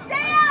 Chris,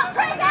 stay out!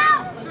 Chris,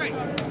 out!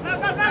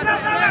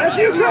 That's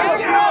you, Chris.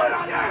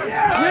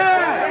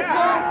 Yeah.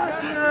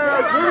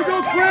 Here we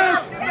go, Chris.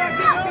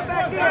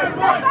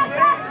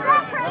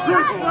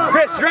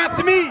 Chris, drop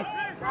to me.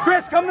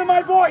 Chris, come to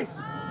my voice.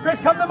 Chris,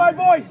 come to my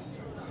voice.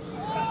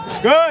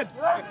 Good.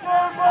 Let's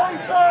go,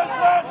 Bison.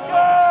 Let's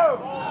go.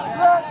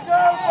 Let's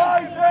go,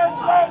 Bison.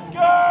 Let's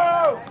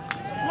go.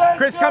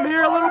 Chris, come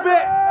here a little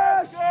bit.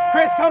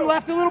 Chris, come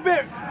left a little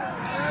bit.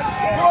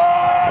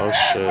 Oh,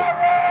 shit.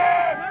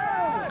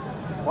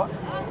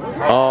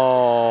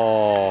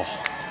 Oh.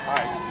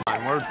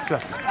 We're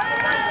just.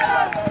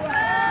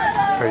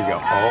 There you go.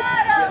 Oh.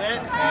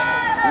 Damn.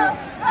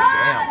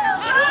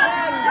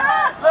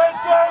 Let's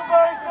go,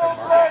 Bison.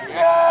 Let's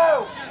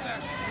go.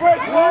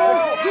 Brick wall.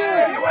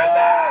 Get with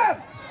them.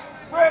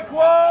 Brick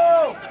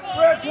wall.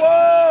 Brick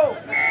wall.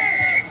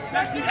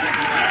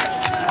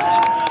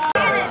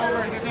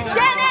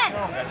 Shannon,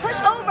 push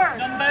over.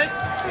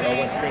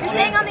 You're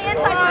staying on the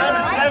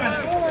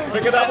inside.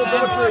 Pick it up with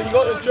Butcher. You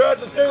got this, Jared.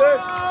 Let's do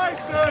this.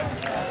 Bison.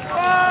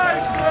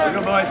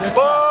 Bison. Bison.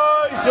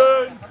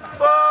 Bison.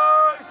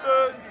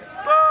 Bison.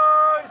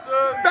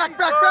 Bison. Back,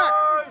 back, back.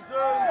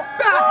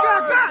 Back,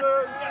 back, back.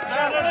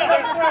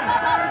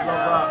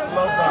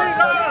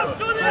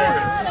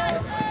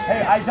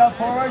 Hey, eyes up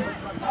forward.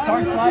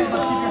 Start sliding.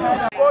 Let's keep your head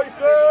up.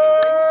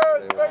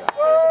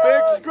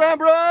 Big scrum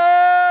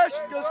rush.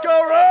 Let's go,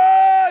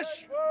 rush.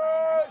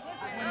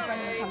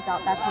 Comes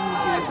out, that's when you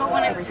do. Put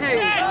one at 2.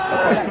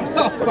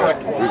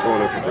 Who's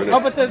going in for Brennan? Oh,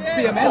 but the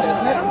Amanda,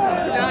 isn't it?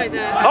 No, I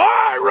did. All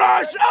right,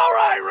 rush. All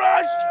right,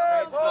 rush.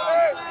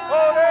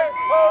 Hold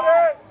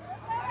it.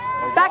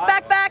 Back,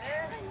 back, back.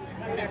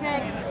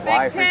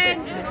 Big 10.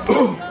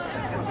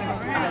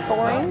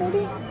 Boring,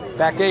 maybe?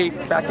 Back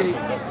 8. Back 8.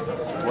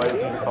 What do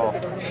you call?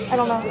 I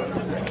don't know.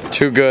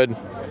 Too good.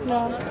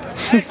 No.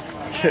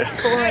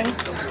 Boring.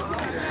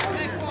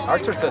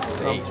 Archer says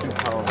it's 8.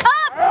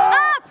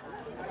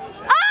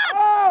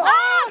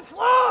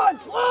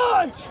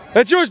 Launch!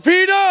 That's yours,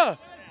 Peter.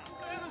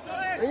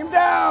 Bring him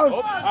down.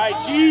 All right,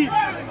 cheese.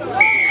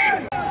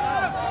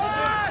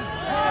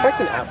 Expect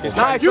an apple.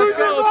 Nice. Use it,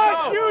 Let's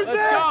Rush. Use go. it.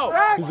 Let's go.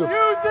 Rex, use it.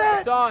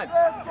 It's on.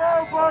 Let's go,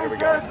 boys.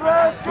 Let's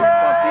go.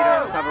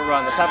 Let's have a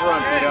run. Let's have a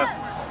run, Peter.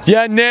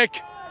 Yeah,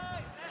 Nick.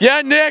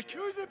 Yeah, Nick.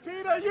 Use it,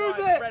 Peter. Use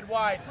it. Spread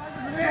wide.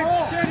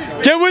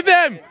 Get with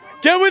him.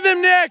 Get with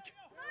him, Nick.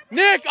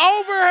 Nick,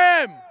 over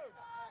him.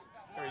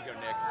 There you go,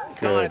 Nick.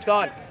 Come on, it's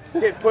on.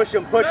 Kid, push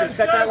him.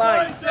 Set that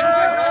line.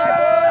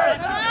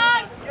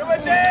 Get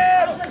with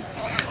them.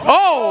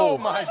 Oh.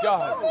 My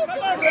God.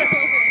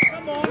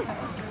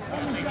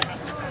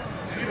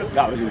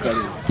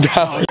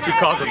 He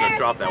caused him to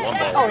drop that one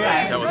ball.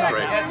 That was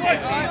great.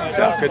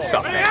 Good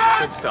stuff, man.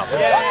 Good stuff.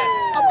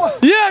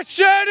 Yeah,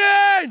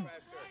 Shannon.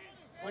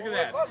 Look at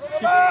that.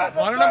 Keep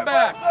wanting him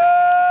back.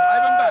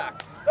 Drive him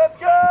back. Let's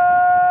go.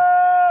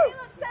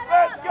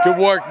 Let's go. Good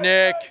work,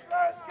 Nick.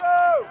 Let's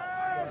go.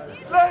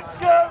 Let's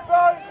go,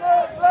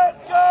 Bison.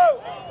 Let's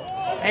go.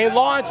 Hey,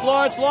 launch.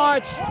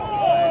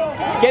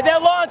 Get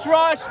that launch,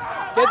 Rush.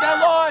 Get that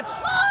launch.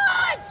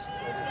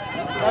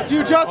 That's you,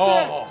 Justin.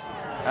 Oh.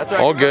 That's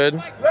right. All good.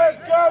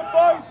 Let's go,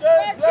 Bison.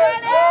 Let's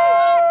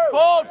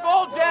go.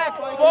 Fold, Jack.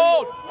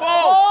 Fold. Good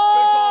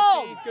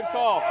call, Keys. Good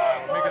call.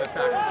 Make an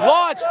attack.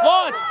 Launch.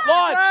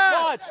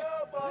 launch.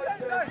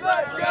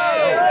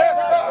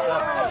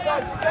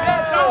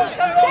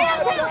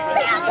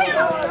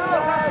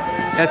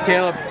 Yes,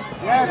 Caleb.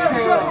 Yes,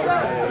 Caleb.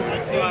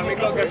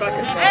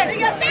 There you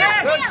go,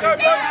 stand.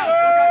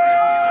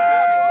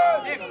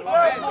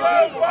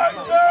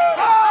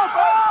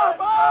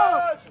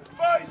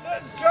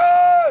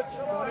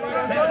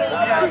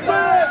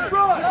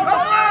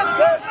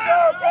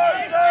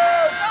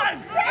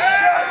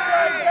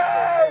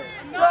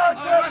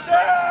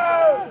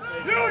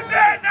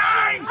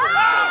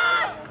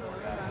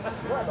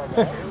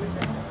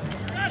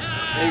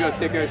 There you go,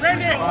 stickers. Let's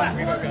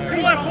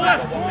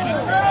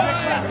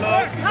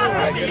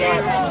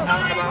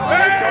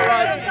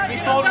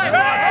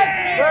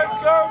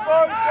go,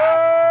 boys!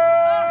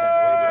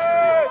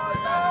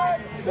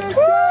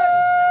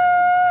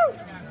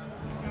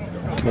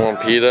 Come on,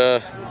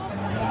 Peter.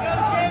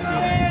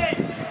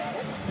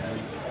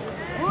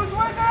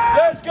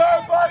 Let's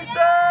go, Bison!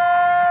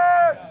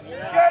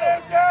 Get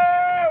it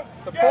down!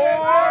 Support!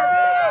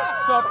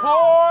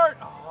 Support!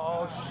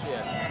 Oh,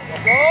 shit.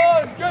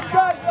 Good, good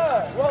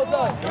pressure! Well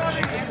done.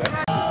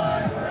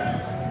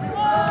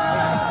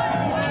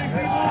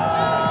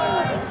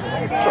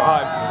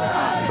 Drive.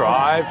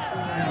 Drive.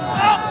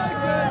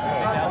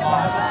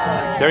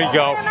 There you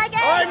go. All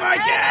right,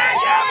 Mikey! Yeah,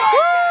 Mikey!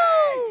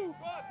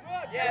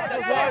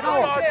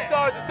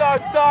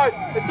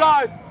 It's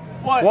ours.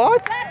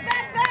 What?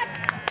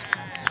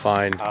 It's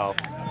fine. Oh.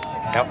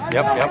 Yep.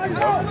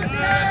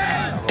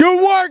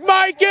 Good work,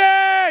 Mikey!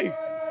 Yeah,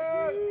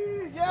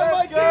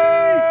 Mikey!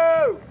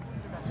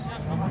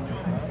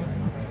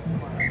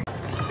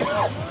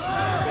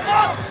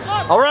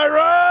 All right,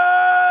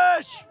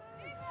 rush!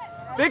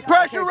 Big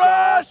pressure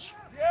rush!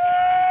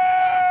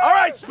 Yeah! All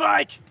right,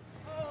 Spike!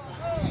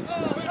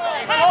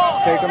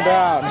 Take him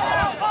down.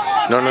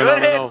 No. Good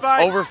hit,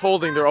 Spike.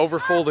 Overfolding. They're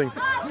overfolding.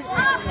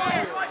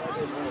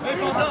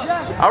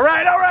 All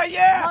right,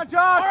 yeah! Come on,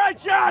 Josh. All right,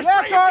 Josh, Yeah,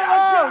 bring him down,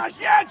 Carlos.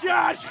 Josh! Yeah,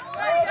 Josh!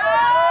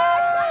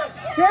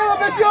 Caleb,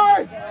 it's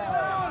yours!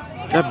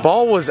 That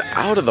ball was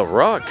out of the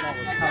ruck. Up!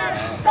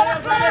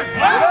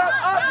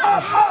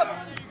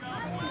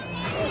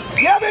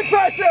 Yeah, big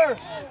pressure!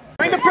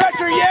 Bring the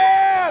pressure,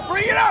 yeah!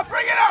 Bring it up!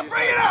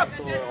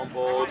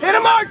 Hit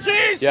him hard,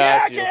 Cheese! Yeah, Yeah,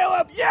 that's you.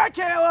 Caleb! Yeah,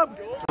 Caleb!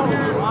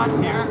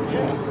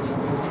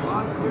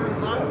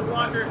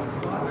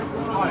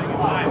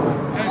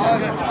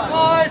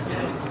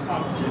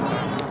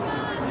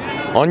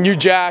 On you,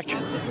 Jack.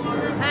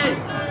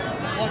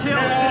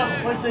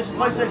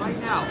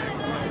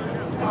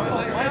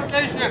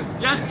 PlayStation.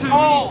 Yes, to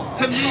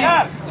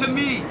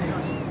me.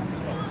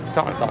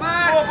 Talk.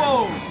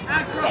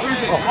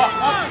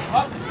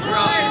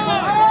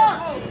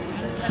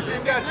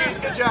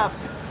 Good job.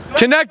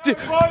 Connect.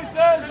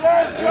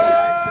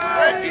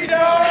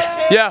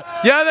 Yeah,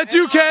 that's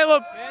you,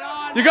 Caleb.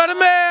 You got a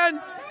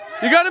man.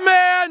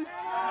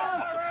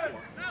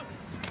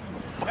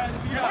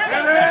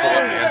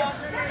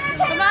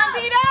 Come on,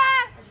 Peter!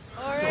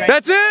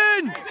 That's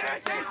in.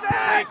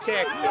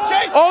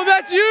 Oh,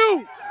 that's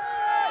you.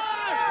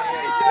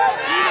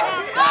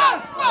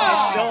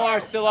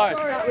 Still ours.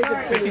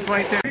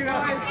 50-22.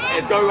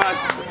 Let's go, Russ.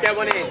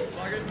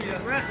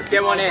 Let's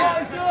get one in. All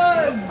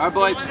right,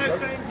 boys.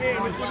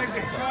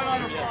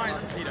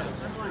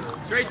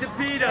 Straight to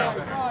Peter.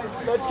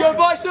 Let's go,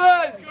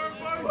 Bison!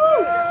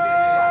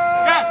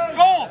 Yeah,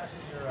 goal!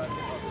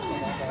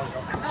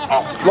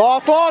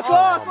 Lost!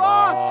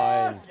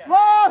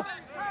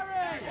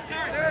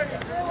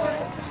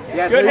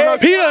 Good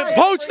hit. Peter,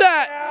 poach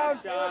that.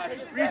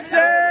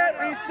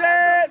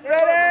 Reset,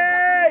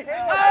 ready!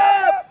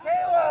 Up!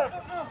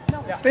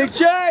 Big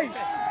chase!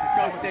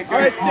 All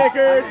right,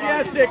 stickers,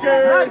 yeah,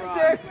 stickers!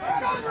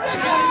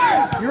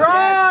 You're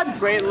on!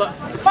 Great look.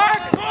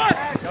 Back,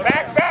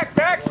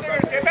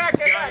 stickers, get back!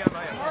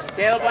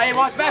 Caleb, hey,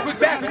 watch back.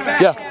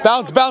 Yeah,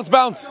 bounce.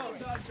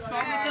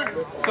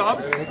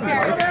 Sub,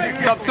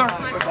 sir.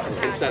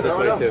 Inside the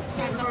 22.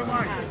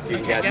 You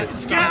can catch it.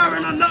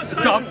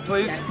 Sub,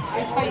 please.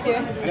 How you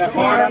doing?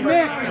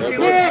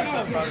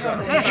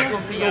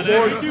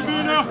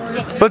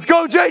 Let's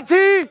go,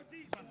 JT.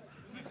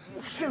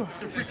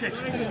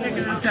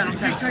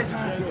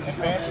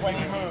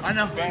 I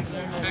know. Put it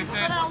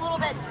a little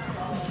bit.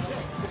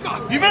 Go!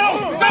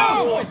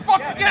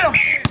 Fucking get him!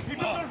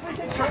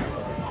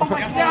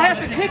 Yeah, I have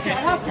to kick it.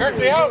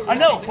 I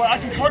know, but I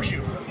can coach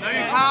you. No, you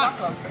can't.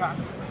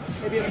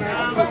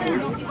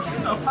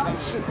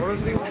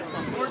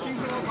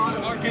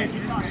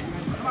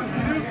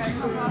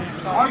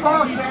 Our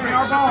ball, Sammy,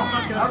 our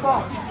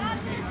ball.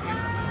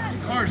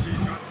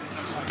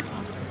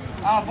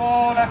 Our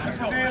ball, let's go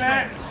steal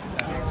it.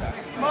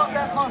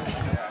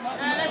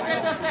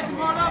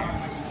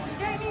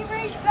 Jamie,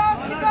 reach down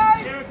to the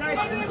side.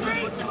 Jamie,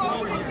 reach.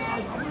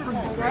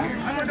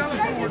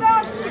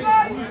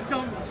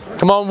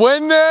 Come on,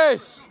 win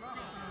this.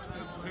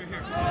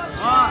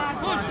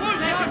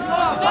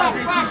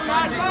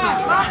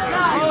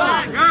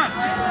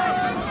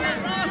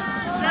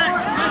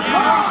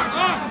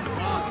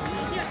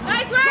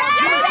 Nice work!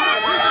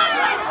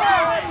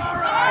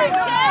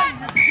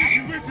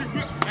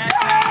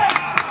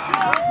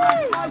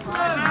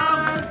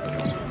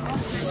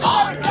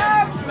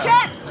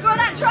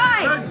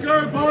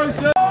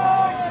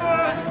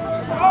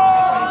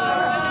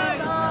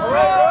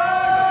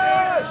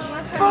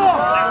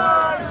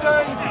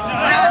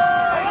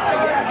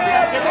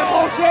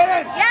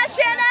 Shannon! Yeah,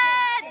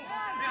 Shannon!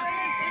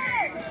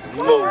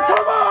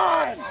 Come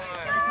on!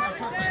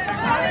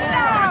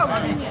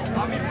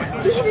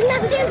 He didn't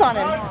have his hands on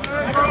him.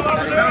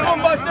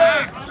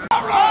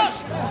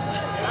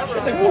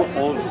 It's like more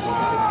hold or something.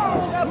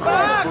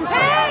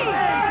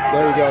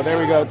 There we go, there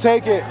we go.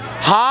 Take it.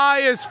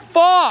 High as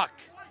fuck.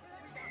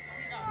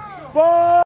 Ball!